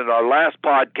mentioned that in our last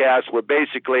podcast where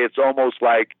basically it's almost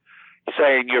like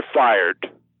saying you're fired.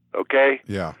 Okay?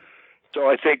 Yeah. So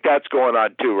I think that's going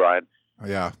on too, Ryan.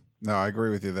 Yeah. No, I agree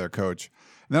with you there, Coach.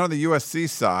 And then on the USC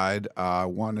side, I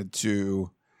wanted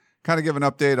to kind of give an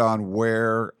update on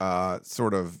where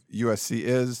sort of USC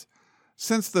is.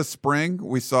 Since the spring,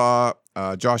 we saw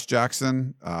Josh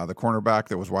Jackson, the cornerback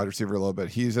that was wide receiver a little bit.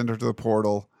 He's entered the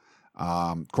portal.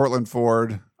 Cortland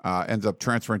Ford ends up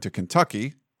transferring to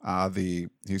Kentucky. He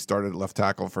started at left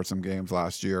tackle for some games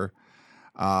last year.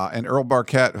 And Earl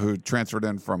Barquette, who transferred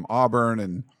in from Auburn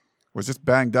and was just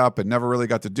banged up and never really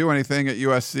got to do anything at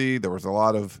USC. There was a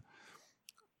lot of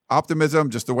optimism,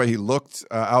 just the way he looked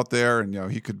out there, and you know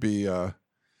he could be a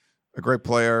great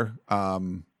player.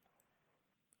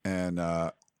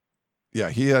 Yeah,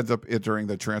 he ends up entering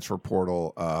the transfer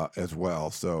portal as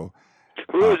well. So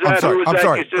who is that?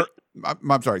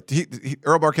 I'm sorry.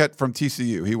 Earl Barquette from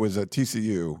TCU. He was at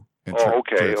TCU.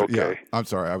 Okay. Yeah, I'm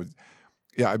sorry.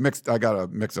 I got a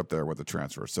mix up there with the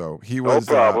transfer. So he was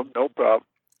no problem.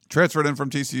 Transferred in from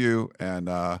TCU, and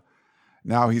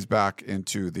now he's back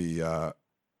into the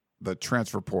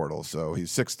transfer portal. So he's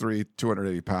 6'3",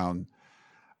 280-pound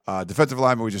defensive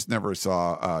lineman. We just never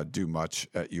saw do much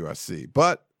at USC,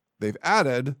 but they've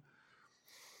added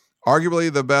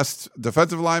arguably the best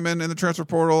defensive lineman in the transfer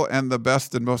portal and the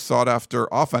best and most sought-after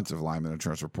offensive lineman in the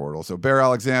transfer portal. So Bear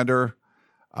Alexander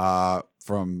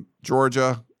from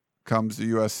Georgia comes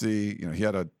to USC. You know, he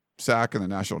had a sack in the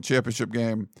national championship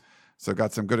game, so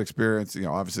got some good experience. You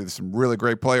know, obviously there's some really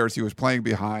great players he was playing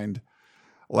behind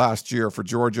last year for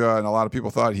Georgia, and a lot of people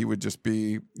thought he would just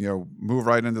be, you know, move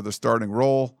right into the starting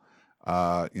role.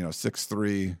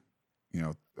 6'3", you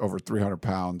know, over 300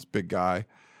 pounds, big guy.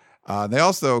 They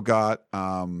also got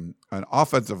an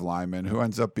offensive lineman who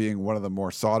ends up being one of the more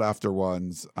sought-after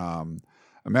ones,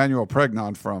 Emmanuel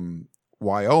Pregnon from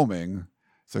Wyoming.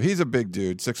 So he's a big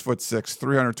dude, 6'6",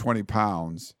 320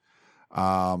 pounds.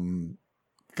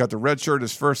 Got the red shirt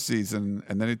his first season,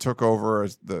 and then he took over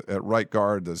at right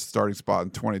guard, the starting spot in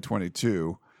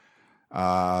 2022.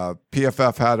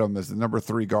 PFF had him as the number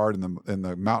 3 guard in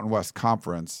the Mountain West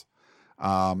Conference.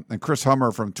 And Chris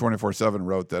Hummer from 24/7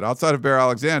 wrote that outside of Bear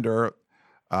Alexander,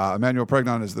 Emmanuel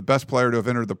Pregnon is the best player to have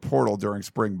entered the portal during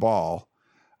spring ball.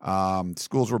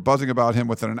 Schools were buzzing about him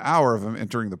within an hour of him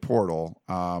entering the portal.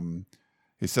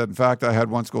 He said, in fact, I had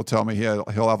one school tell me he'll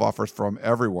have offers from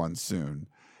everyone soon.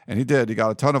 And he did. He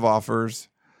got a ton of offers,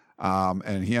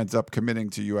 and he ends up committing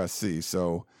to USC.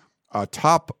 So a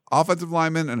top offensive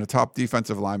lineman and a top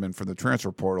defensive lineman from the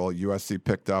transfer portal USC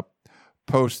picked up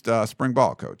post-spring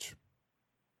ball, Coach.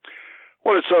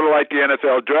 Well, it's sort of like the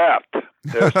NFL draft.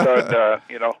 They're starting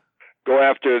to, go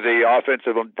after the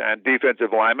offensive and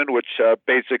defensive linemen, which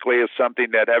basically is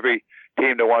something that every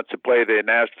team that wants to play the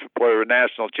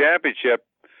national championship,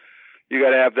 you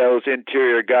got to have those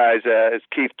interior guys, as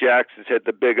Keith Jackson said,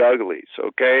 the big uglies,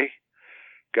 okay?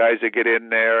 Guys that get in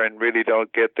there and really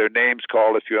don't get their names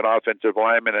called if you're an offensive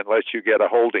lineman unless you get a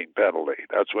holding penalty.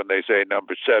 That's when they say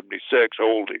number 76,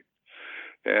 holding.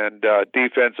 And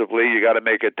defensively, you got to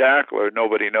make a tackle or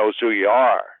nobody knows who you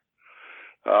are.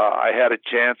 I had a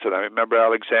chance, and I remember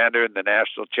Alexander in the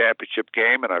national championship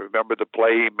game, and I remember the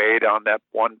play he made on that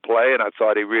one play, and I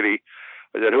thought I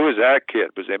said, who is that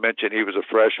kid? Because they mentioned he was a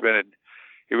freshman, and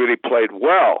he really played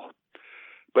well.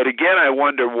 But again, I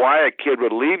wonder why a kid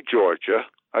would leave Georgia.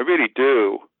 I really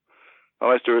do,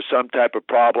 unless there was some type of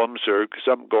problems or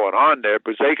something going on there,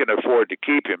 because they can afford to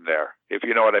keep him there, if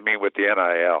you know what I mean, with the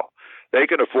NIL. they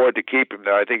can afford to keep him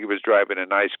there. I think he was driving a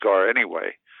nice car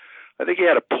anyway. I think he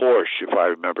had a Porsche, if I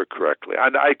remember correctly.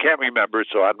 I can't remember,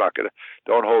 so I'm not going to,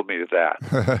 don't hold me to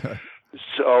that.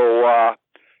 So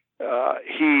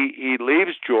he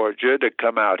leaves Georgia to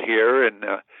come out here and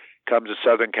comes to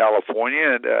Southern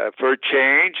California and for a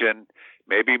change and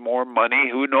maybe more money.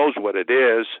 Who knows what it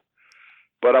is?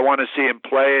 But I want to see him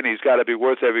play, and he's got to be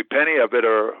worth every penny of it,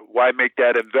 or why make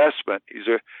that investment?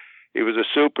 He was a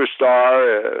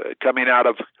superstar coming out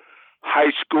of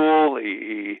high school.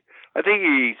 I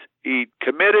think he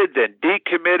committed, then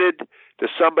decommitted to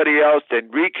somebody else, then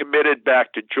recommitted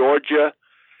back to Georgia,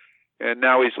 and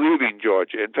now he's leaving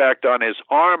Georgia. In fact, on his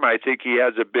arm, I think he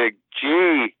has a big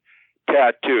G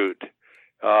tattooed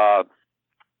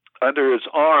under his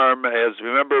arm. As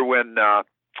remember when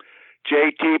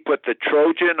JT put the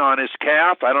Trojan on his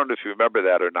calf? I don't know if you remember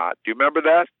that or not. Do you remember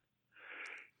that?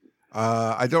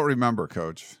 I don't remember,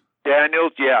 Coach.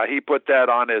 Daniels, yeah, he put that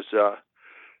on his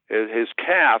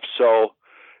calf. So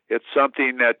it's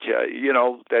something that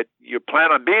that you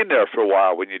plan on being there for a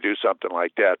while when you do something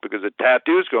like that, because the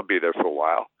tattoo is going to be there for a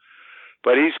while.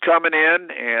 But he's coming in,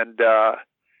 and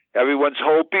everyone's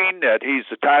hoping that he's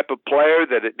the type of player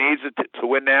that it needs to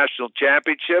win national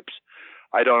championships.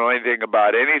 I don't know anything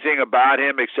about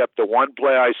him except the one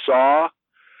play I saw.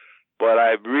 But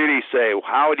I really say,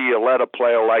 how do you let a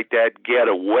player like that get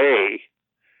away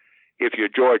if you're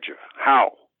Georgia?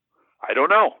 How? I don't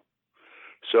know.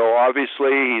 So obviously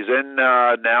he's in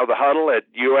now the huddle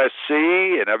at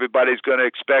USC, and everybody's going to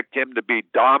expect him to be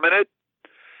dominant.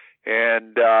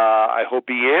 And I hope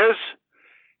he is.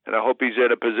 And I hope he's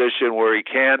in a position where he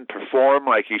can perform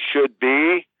like he should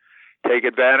be, take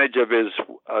advantage of his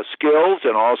skills,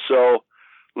 and also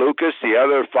Lucas, the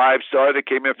other 5-star that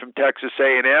came in from Texas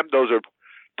A&M. Those are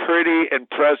pretty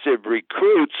impressive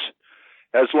recruits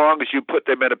as long as you put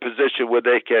them in a position where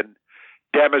they can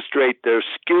demonstrate their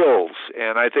skills.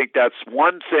 And I think that's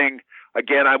one thing.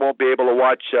 Again, I won't be able to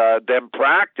watch them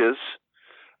practice.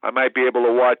 I might be able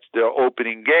to watch the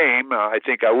opening game. I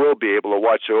think I will be able to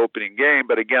watch the opening game.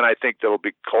 But again, I think they'll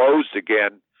be closed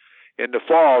again in the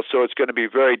fall. So it's going to be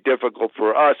very difficult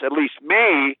for us, at least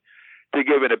me, to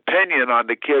give an opinion on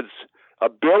the kid's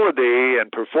ability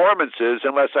and performances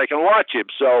unless I can watch him.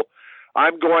 So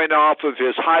I'm going off of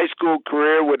his high school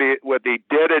career, what he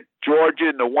did at Georgia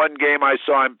in the one game I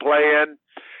saw him play in.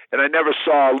 And I never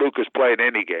saw Lucas play in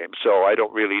any game, so I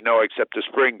don't really know except the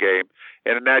spring game.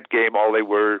 And in that game, all they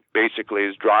were basically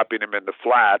is dropping him in the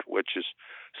flat, which is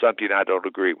something I don't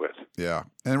agree with. Yeah.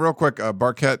 And real quick,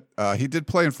 Barquette, he did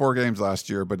play in 4 games last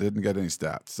year, but didn't get any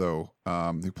stats. So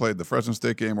he played the Fresno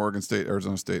State game, Oregon State,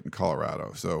 Arizona State, and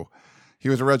Colorado. So he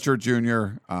was a redshirt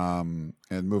junior and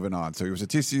moving on. So he was at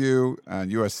TCU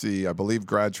and USC, I believe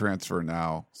grad transfer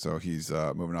now. So he's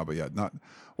moving on, but yeah,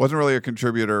 wasn't really a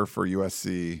contributor for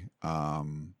USC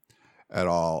at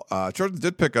all. Trojans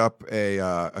did pick up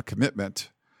a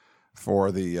commitment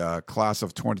for the class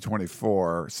of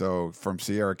 2024. So from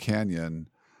Sierra Canyon,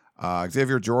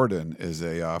 Xavier Jordan is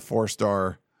a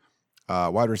 4-star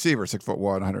wide receiver, 6'1",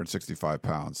 165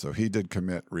 pounds. So he did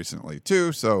commit recently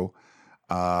too. So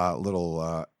a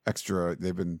little extra.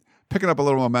 They've been picking up a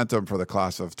little momentum for the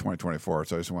class of 2024.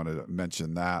 So I just wanted to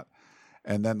mention that.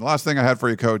 And then the last thing I had for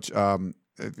you, Coach,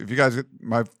 if you guys,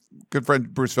 my good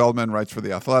friend Bruce Feldman writes for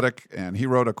The Athletic, and he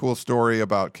wrote a cool story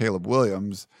about Caleb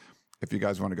Williams, if you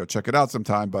guys want to go check it out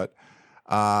sometime. But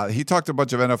he talked to a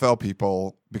bunch of NFL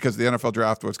people because the NFL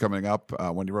draft was coming up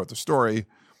when he wrote the story.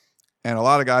 And a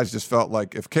lot of guys just felt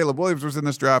like if Caleb Williams was in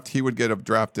this draft, he would get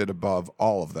drafted above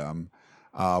all of them.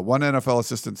 One NFL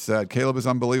assistant said, Caleb is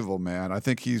unbelievable, man. I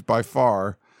think he's by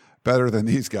far better than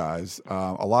these guys.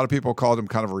 A lot of people called him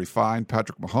kind of a refined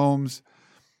Patrick Mahomes.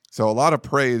 So a lot of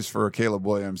praise for Caleb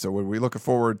Williams. So when we look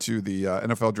forward to the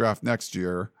NFL draft next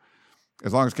year,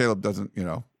 as long as Caleb doesn't,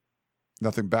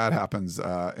 nothing bad happens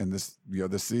in this,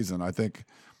 this season, I think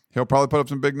he'll probably put up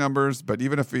some big numbers. But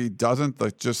even if he doesn't,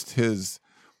 like just his,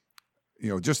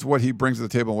 just what he brings to the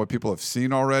table and what people have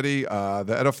seen already, the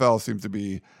NFL seems to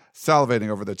be salivating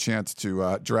over the chance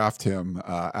to draft him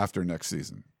after next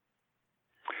season.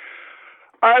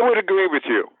 I would agree with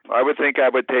you. I would think I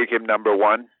would take him number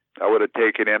 1. I would have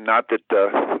taken him. Not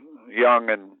that Young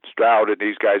and Stroud and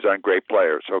these guys aren't great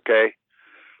players, okay?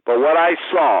 But what I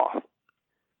saw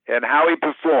and how he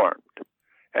performed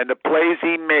and the plays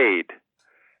he made,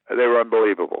 they were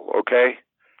unbelievable, okay?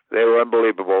 They were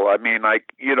unbelievable. I mean,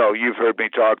 you've heard me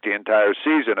talk the entire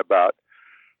season about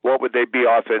what would they be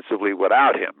offensively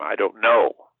without him. I don't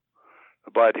know.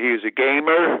 But he's a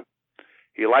gamer.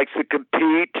 He likes to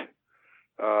compete.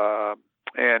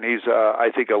 And he's, I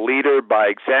think, a leader by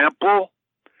example.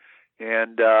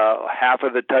 And half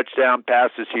of the touchdown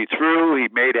passes he threw, he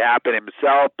made happen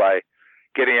himself by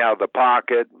getting out of the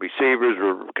pocket. Receivers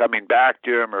were coming back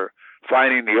to him or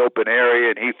finding the open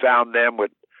area, and he found them with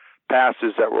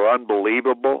passes that were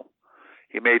unbelievable.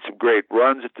 He made some great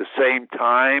runs at the same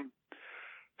time.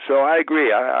 So I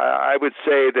agree. I would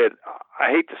say that,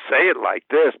 I hate to say it like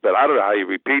this, but I don't know how you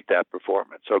repeat that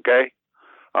performance, okay?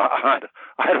 I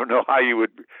don't know how you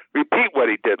would repeat what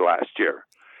he did last year.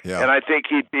 Yeah. And I think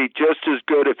he'd be just as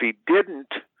good if he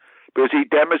didn't, because he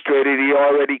demonstrated he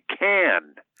already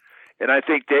can. And I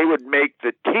think they would make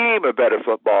the team a better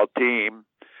football team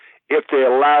if they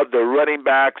allowed the running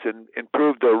backs and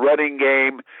improved the running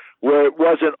game where it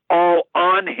wasn't all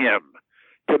on him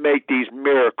to make these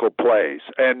miracle plays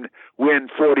and win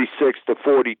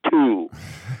 46-42.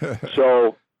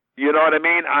 So, you know what I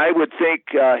mean? I would think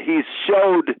he's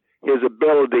showed his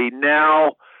ability.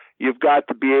 Now you've got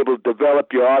to be able to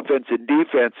develop your offense and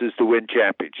defenses to win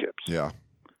championships. Yeah.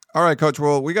 All right, Coach.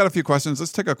 Well, we got a few questions.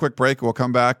 Let's take a quick break. We'll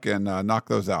come back and knock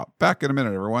those out. Back in a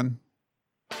minute, everyone.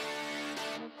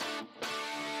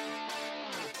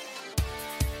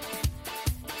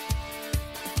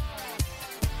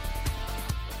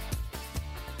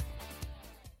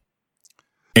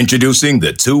 Introducing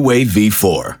the two-way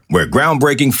V4, where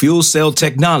groundbreaking fuel cell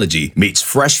technology meets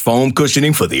fresh foam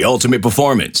cushioning for the ultimate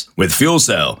performance. With fuel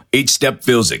cell, each step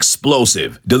feels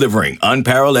explosive, delivering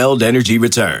unparalleled energy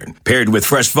return. Paired with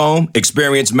fresh foam,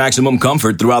 experience maximum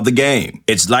comfort throughout the game.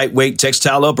 Its lightweight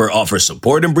textile upper offers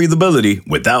support and breathability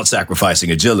without sacrificing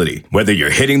agility. Whether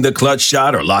you're hitting the clutch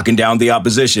shot or locking down the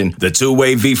opposition, the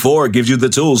two-way V4 gives you the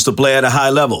tools to play at a high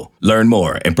level. Learn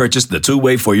more and purchase the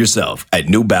two-way for yourself at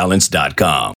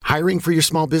newbalance.com. Hiring for your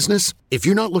small business? If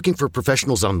you're not looking for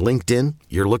professionals on LinkedIn,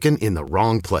 you're looking in the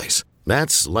wrong place.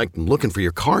 That's like looking for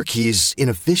your car keys in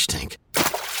a fish tank.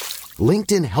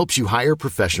 LinkedIn helps you hire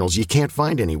professionals you can't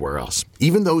find anywhere else,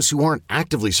 even those who aren't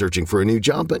actively searching for a new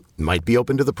job but might be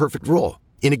open to the perfect role.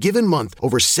 In a given month,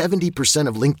 over 70%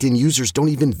 of LinkedIn users don't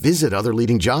even visit other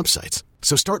leading job sites.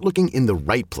 So start looking in the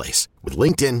right place. With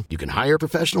LinkedIn, you can hire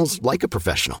professionals like a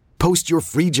professional. Post your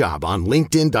free job on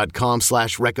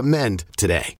linkedin.com/recommend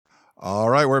today.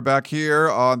 All right, we're back here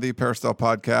on the Peristyle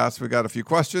Podcast. We got a few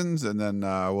questions, and then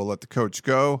we'll let the coach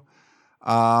go.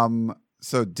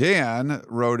 So Dan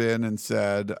wrote in and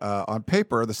said, on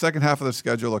paper, the second half of the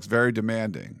schedule looks very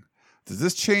demanding. Does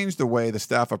this change the way the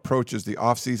staff approaches the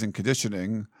off-season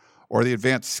conditioning or the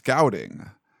advanced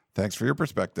scouting? Thanks for your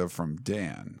perspective from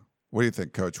Dan. What do you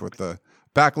think, Coach, with the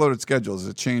backloaded schedule? Does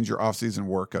it change your off-season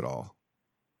work at all?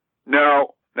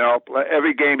 No.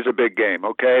 Every game is a big game,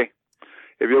 okay?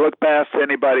 If you look past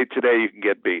anybody today, you can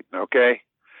get beaten, okay?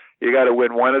 You got to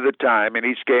win one at a time, and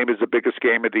each game is the biggest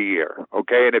game of the year,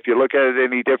 okay? And if you look at it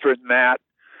any different than that,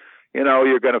 you know,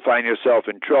 you're going to find yourself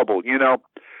in trouble. You know,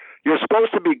 you're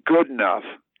supposed to be good enough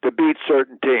to beat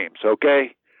certain teams,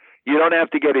 okay? You don't have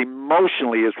to get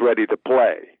emotionally as ready to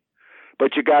play,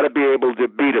 but you got to be able to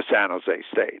beat a San Jose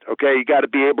State, okay? You got to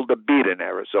be able to beat an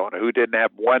Arizona who didn't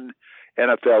have one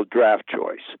NFL draft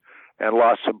choice and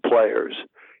lost some players.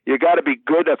 You got to be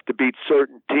good enough to beat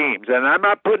certain teams. And I'm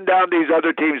not putting down these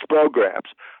other teams'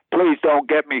 programs. Please don't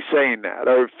get me saying that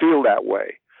or feel that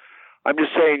way. I'm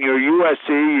just saying you're USC.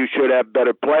 You should have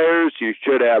better players. You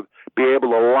should be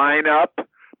able to line up.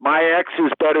 My X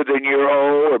is better than your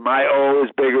O, or my O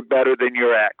is better than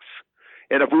your X.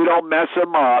 And if we don't mess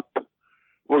them up,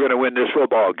 we're going to win this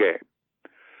football game.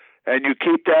 And you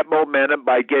keep that momentum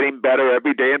by getting better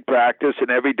every day in practice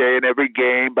and every day in every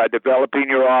game, by developing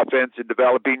your offense and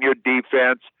developing your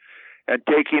defense and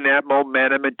taking that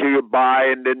momentum into your bye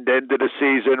and then into the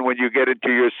season when you get into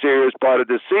your serious part of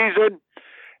the season.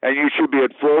 And you should be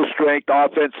at full strength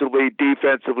offensively,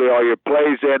 defensively, all your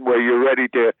plays in where you're ready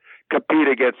to compete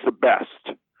against the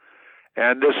best.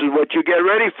 And this is what you get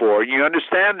ready for. And you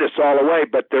understand this all the way,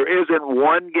 but there isn't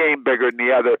one game bigger than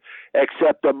the other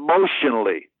except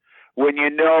emotionally. When you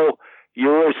know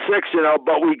you're 6-0,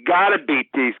 but we got to beat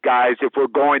these guys if we're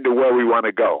going to where we want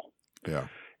to go. Yeah.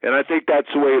 And I think that's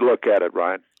the way you look at it,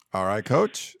 Ryan. All right,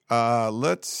 Coach. We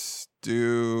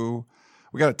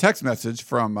got a text message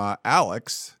from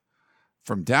Alex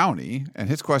from Downey, and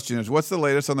his question is, what's the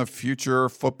latest on the future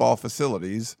football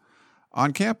facilities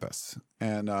on campus?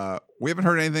 And we haven't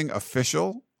heard anything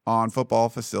official on football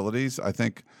facilities. I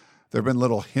think there have been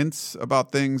little hints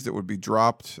about things that would be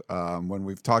dropped. When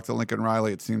we've talked to Lincoln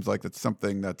Riley, it seems like it's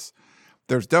something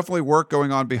there's definitely work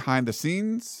going on behind the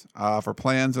scenes for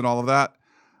plans and all of that,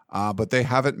 but they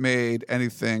haven't made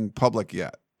anything public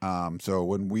yet. So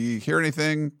when we hear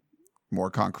anything more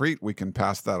concrete, we can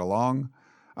pass that along.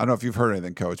 I don't know if you've heard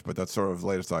anything, Coach, but that's sort of the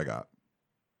latest I got.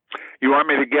 You want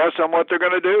me to guess on what they're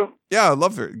going to do? Yeah, I'd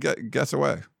love to guess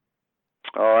away.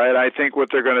 All right, I think what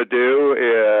they're going to do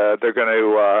is they're going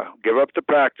to give up the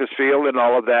practice field and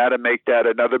all of that and make that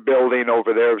another building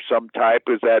over there of some type,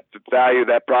 because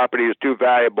that property is too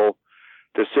valuable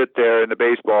to sit there in the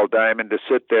baseball diamond, to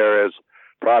sit there as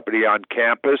property on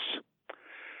campus.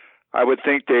 I would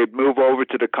think they'd move over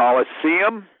to the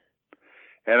Coliseum,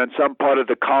 and in some part of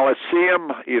the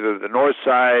Coliseum, either the north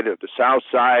side or the south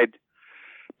side,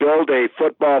 build a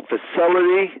football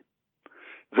facility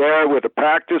there with a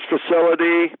practice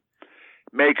facility,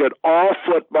 make it all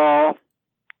football,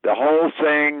 the whole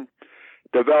thing,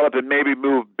 develop and maybe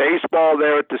move baseball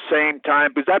there at the same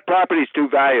time, because that property is too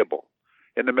valuable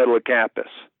in the middle of campus.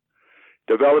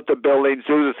 Develop the buildings,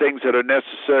 do the things that are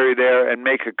necessary there, and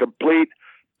make a complete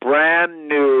brand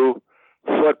new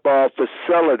football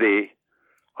facility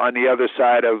on the other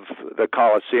side of the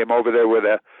Coliseum, over there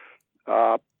where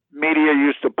the media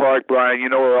used to park, Brian. You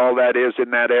know where all that is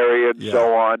in that area, and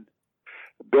so on.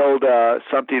 Build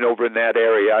something over in that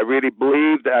area. I really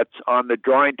believe that's on the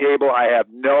drawing table. I have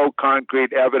no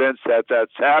concrete evidence that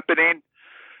that's happening.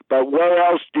 But where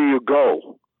else do you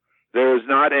go? There is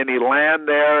not any land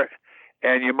there,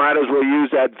 and you might as well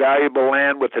use that valuable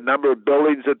land with the number of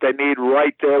buildings that they need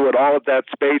right there with all of that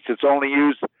space. It's only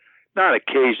used, not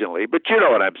occasionally, but you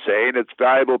know what I'm saying. It's a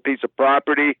valuable piece of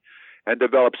property, and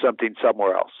develop something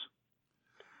somewhere else.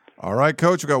 All right,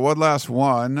 Coach, we've got one last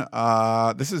one.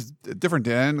 This is different,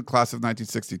 Dan, class of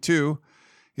 1962.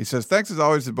 He says, thanks as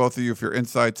always to both of you for your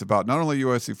insights about not only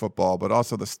USC football, but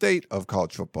also the state of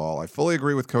college football. I fully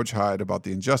agree with Coach Hyde about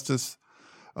the injustice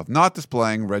of not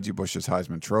displaying Reggie Bush's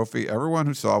Heisman Trophy. Everyone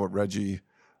who saw what Reggie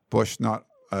Bush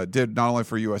did not only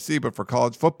for USC, but for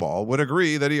college football would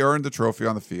agree that he earned the trophy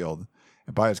on the field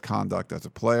and by his conduct as a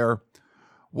player.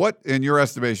 What, in your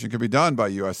estimation, can be done by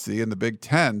USC and the Big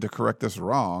Ten to correct this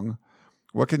wrong?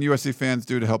 What can USC fans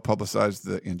do to help publicize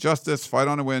the injustice? Fight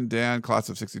on and win, Dan, class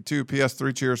of 62. P.S.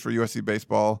 3 cheers for USC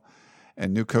baseball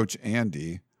and new coach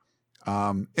Andy.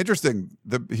 Interesting.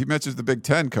 He mentions the Big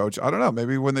Ten, Coach. I don't know.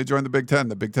 Maybe when they join the Big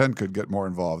Ten could get more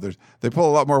involved. They pull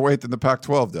a lot more weight than the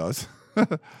Pac-12 does.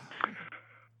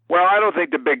 Well, I don't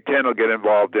think the Big Ten will get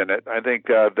involved in it. I think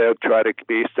they'll try to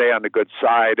stay on the good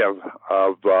side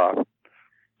of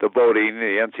the voting,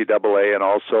 the NCAA, and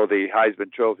also the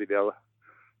Heisman Trophy, the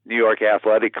New York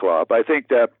Athletic Club. I think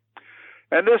that,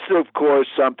 and this is, of course,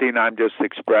 something I'm just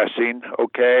expressing,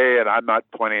 okay, and I'm not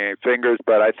pointing any fingers,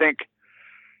 but I think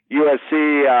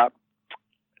USC,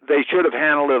 they should have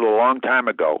handled it a long time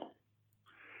ago,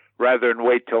 rather than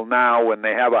wait till now when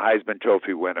they have a Heisman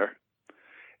Trophy winner.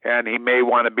 And he may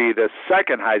want to be the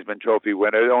second Heisman Trophy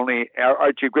winner. Only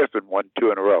Archie Griffin won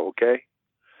 2 in a row, okay?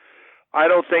 I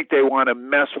don't think they want to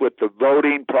mess with the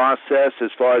voting process as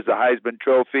far as the Heisman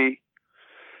Trophy.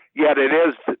 Yet it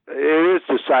is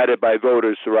decided by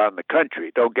voters around the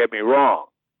country. Don't get me wrong.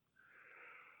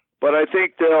 But I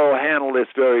think they'll handle this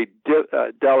very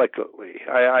delicately.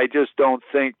 I just don't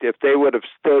think if they would have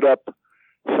stood up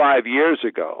 5 years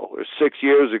ago or 6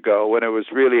 years ago when it was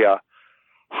really a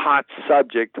hot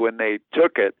subject when they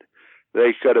took it,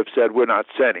 they could have said, we're not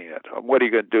sending it. What are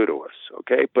you going to do to us?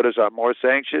 Okay, put us on more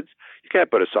sanctions? You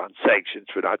can't put us on sanctions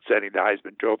for not sending the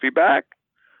Heisman Trophy back.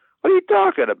 What are you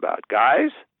talking about,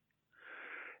 guys?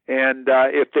 And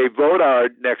if they vote our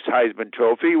next Heisman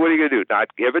Trophy, what are you going to do? Not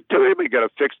give it to him? Are you going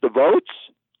to fix the votes?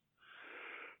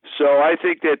 So I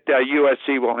think that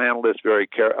USC will handle this very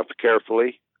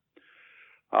carefully.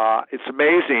 It's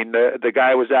amazing. The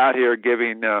guy was out here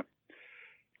giving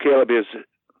Caleb his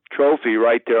trophy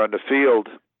right there on the field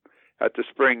at the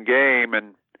spring game,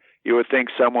 and you would think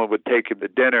someone would take him to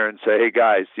dinner and say, hey,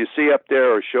 guys, do you see up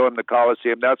there, or show him the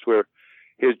Coliseum? That's where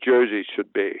his jersey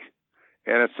should be.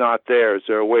 And it's not there. Is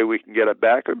there a way we can get it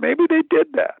back? Or maybe they did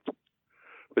that.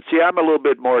 But see, I'm a little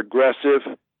bit more aggressive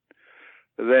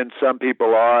than some people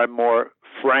are. I'm more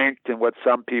frank than what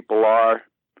some people are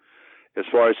as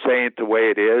far as saying it the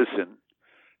way it is.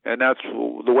 And that's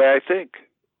the way I think.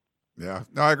 Yeah,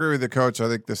 no, I agree with you, Coach. I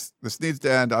think this needs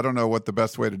to end. I don't know what the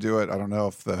best way to do it. I don't know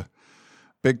if the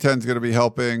Big Ten's going to be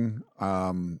helping.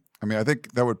 I mean, I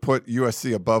think that would put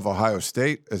USC above Ohio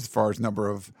State as far as number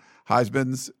of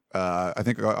Heismans. I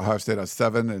think Ohio State has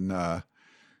 7 and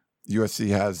USC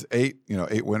has 8,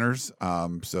 8 winners.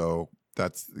 So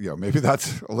that's, maybe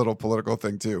that's a little political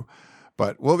thing too,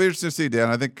 but we'll be interested to see, Dan.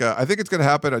 I think it's going to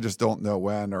happen. I just don't know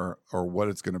when or what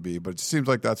it's going to be, but it seems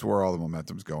like that's where all the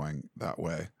momentum's going that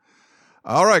way.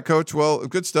 All right, Coach. Well,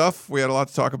 good stuff. We had a lot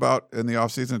to talk about in the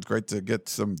offseason. It's great to get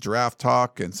some draft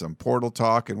talk and some portal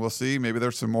talk, and we'll see. Maybe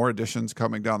there's some more additions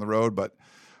coming down the road, but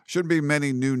shouldn't be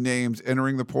many new names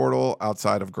entering the portal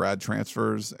outside of grad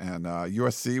transfers. And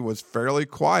USC was fairly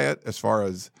quiet as far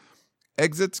as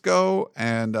exits go,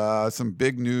 and some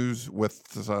big news with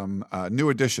some new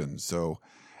additions. So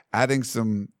adding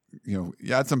some, you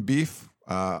add some beef,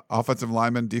 offensive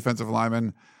linemen, defensive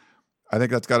linemen. I think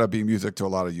that's got to be music to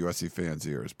a lot of USC fans'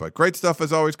 ears. But great stuff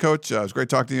as always, Coach. It was great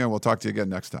talking to you, and we'll talk to you again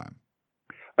next time.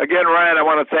 Again, Ryan, I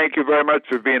want to thank you very much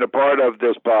for being a part of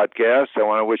this podcast. I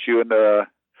want to wish you and the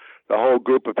whole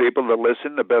group of people that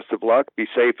listen the best of luck. Be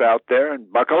safe out there and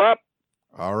buckle up.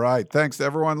 All right. Thanks to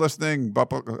everyone listening.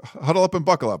 Huddle up and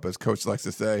buckle up, as Coach likes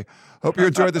to say. Hope you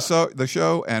enjoyed the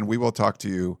show, and we will talk to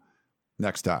you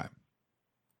next time.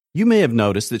 You may have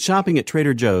noticed that shopping at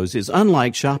Trader Joe's is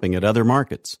unlike shopping at other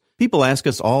markets. People ask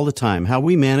us all the time how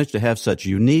we manage to have such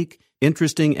unique,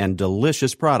 interesting, and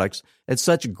delicious products at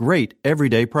such great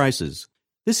everyday prices.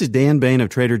 This is Dan Bain of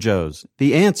Trader Joe's.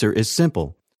 The answer is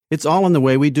simple. It's all in the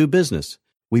way we do business.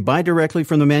 We buy directly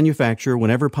from the manufacturer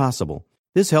whenever possible.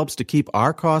 This helps to keep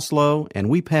our costs low, and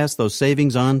we pass those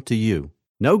savings on to you.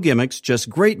 No gimmicks, just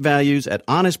great values at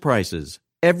honest prices.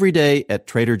 Every day at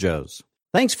Trader Joe's.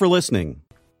 Thanks for listening.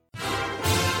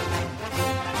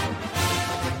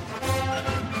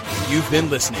 You've been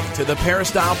listening to the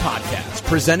Peristyle Podcast,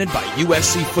 presented by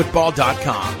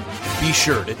USCFootball.com. Be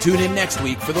sure to tune in next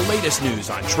week for the latest news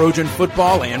on Trojan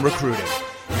football and recruiting.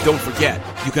 And don't forget,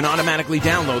 you can automatically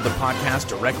download the podcast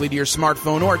directly to your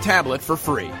smartphone or tablet for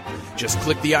free. Just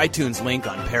click the iTunes link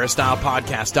on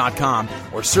PeristylePodcast.com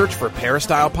or search for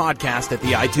Peristyle Podcast at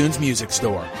the iTunes Music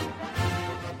Store.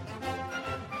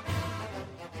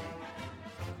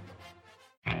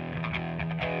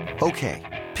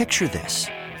 Okay, picture this.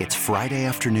 It's Friday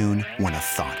afternoon when a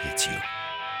thought hits you.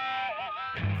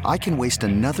 I can waste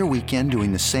another weekend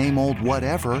doing the same old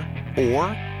whatever, or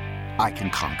I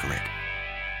can conquer it.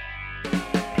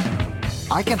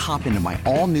 I can hop into my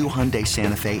all-new Hyundai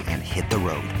Santa Fe and hit the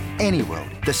road. Any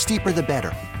road. The steeper, the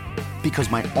better.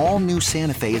 Because my all-new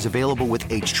Santa Fe is available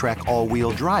with H-Track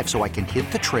all-wheel drive, so I can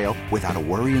hit the trail without a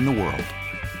worry in the world.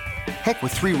 Heck,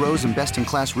 with 3 rows and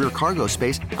best-in-class rear cargo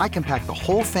space, I can pack the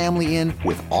whole family in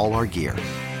with all our gear.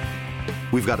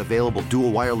 We've got available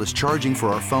dual wireless charging for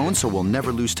our phones, so we'll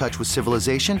never lose touch with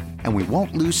civilization, and we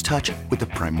won't lose touch with the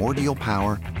primordial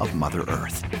power of Mother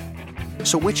Earth.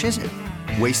 So which is it?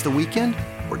 Waste the weekend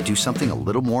or do something a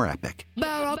little more epic?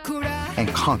 And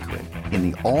conquer it in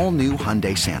the all-new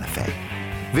Hyundai Santa Fe.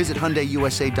 Visit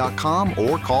HyundaiUSA.com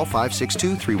or call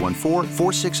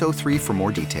 562-314-4603 for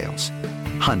more details.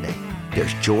 Hyundai,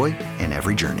 there's joy in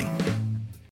every journey.